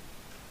wọ́n ni?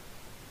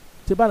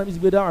 Ṣé bá nàbí ti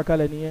gbé dáhùn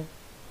àkàlẹ̀ nìyẹn?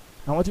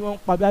 Àwọn tí wọ́n ń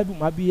pa bíábù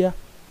má bíyá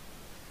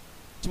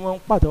tí wọ́n ń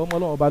pàtẹ́wọ́ mọ́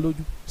Ọlọ́run ọba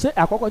lójú ṣé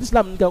àkọ́kọ́ tí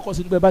Islam ní kẹ́ ọkọ̀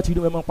sí nígbà bá ti rí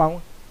wọn máa pa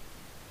wọ́n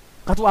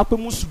ká tó wá pé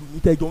mùsùlùmí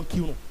tẹ́jọ́ ń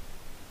kírun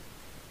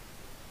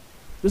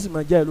ló sì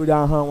máa jẹ́ lórí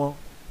ahọ́n wọn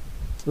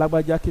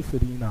lágbájá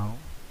kèfèrí ni náà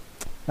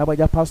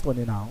lágbájá pásítọ̀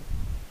ni náà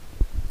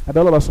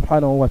abẹ́ Allah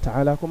subhanahu wa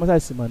ta'ala kó mọ́sá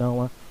ìsìn mọ̀nà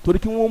wọn torí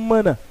kí wọ́n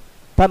mọ̀nà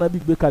tánà bí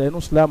gbé kalẹ̀ ní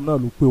Islam náà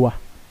ló pé wa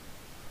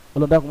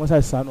ọlọ́dà kó mọ́sá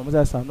ìsànú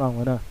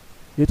àwọn náà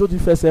èyí tó ti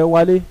fẹsẹ̀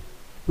wálé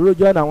lórí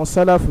ojú ọ̀nà àwọn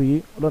sálàfù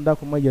yìí ọlọ́dà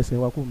kó mọ́ yẹsẹ̀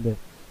wa kó ń bẹ̀.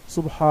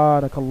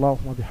 سبحانك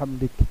اللهم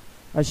وبحمدك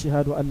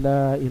أشهد أن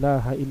لا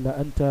إله إلا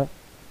أنت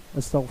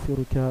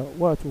أستغفرك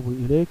وأتوب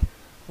إليك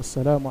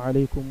والسلام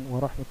عليكم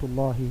ورحمة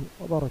الله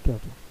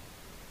وبركاته.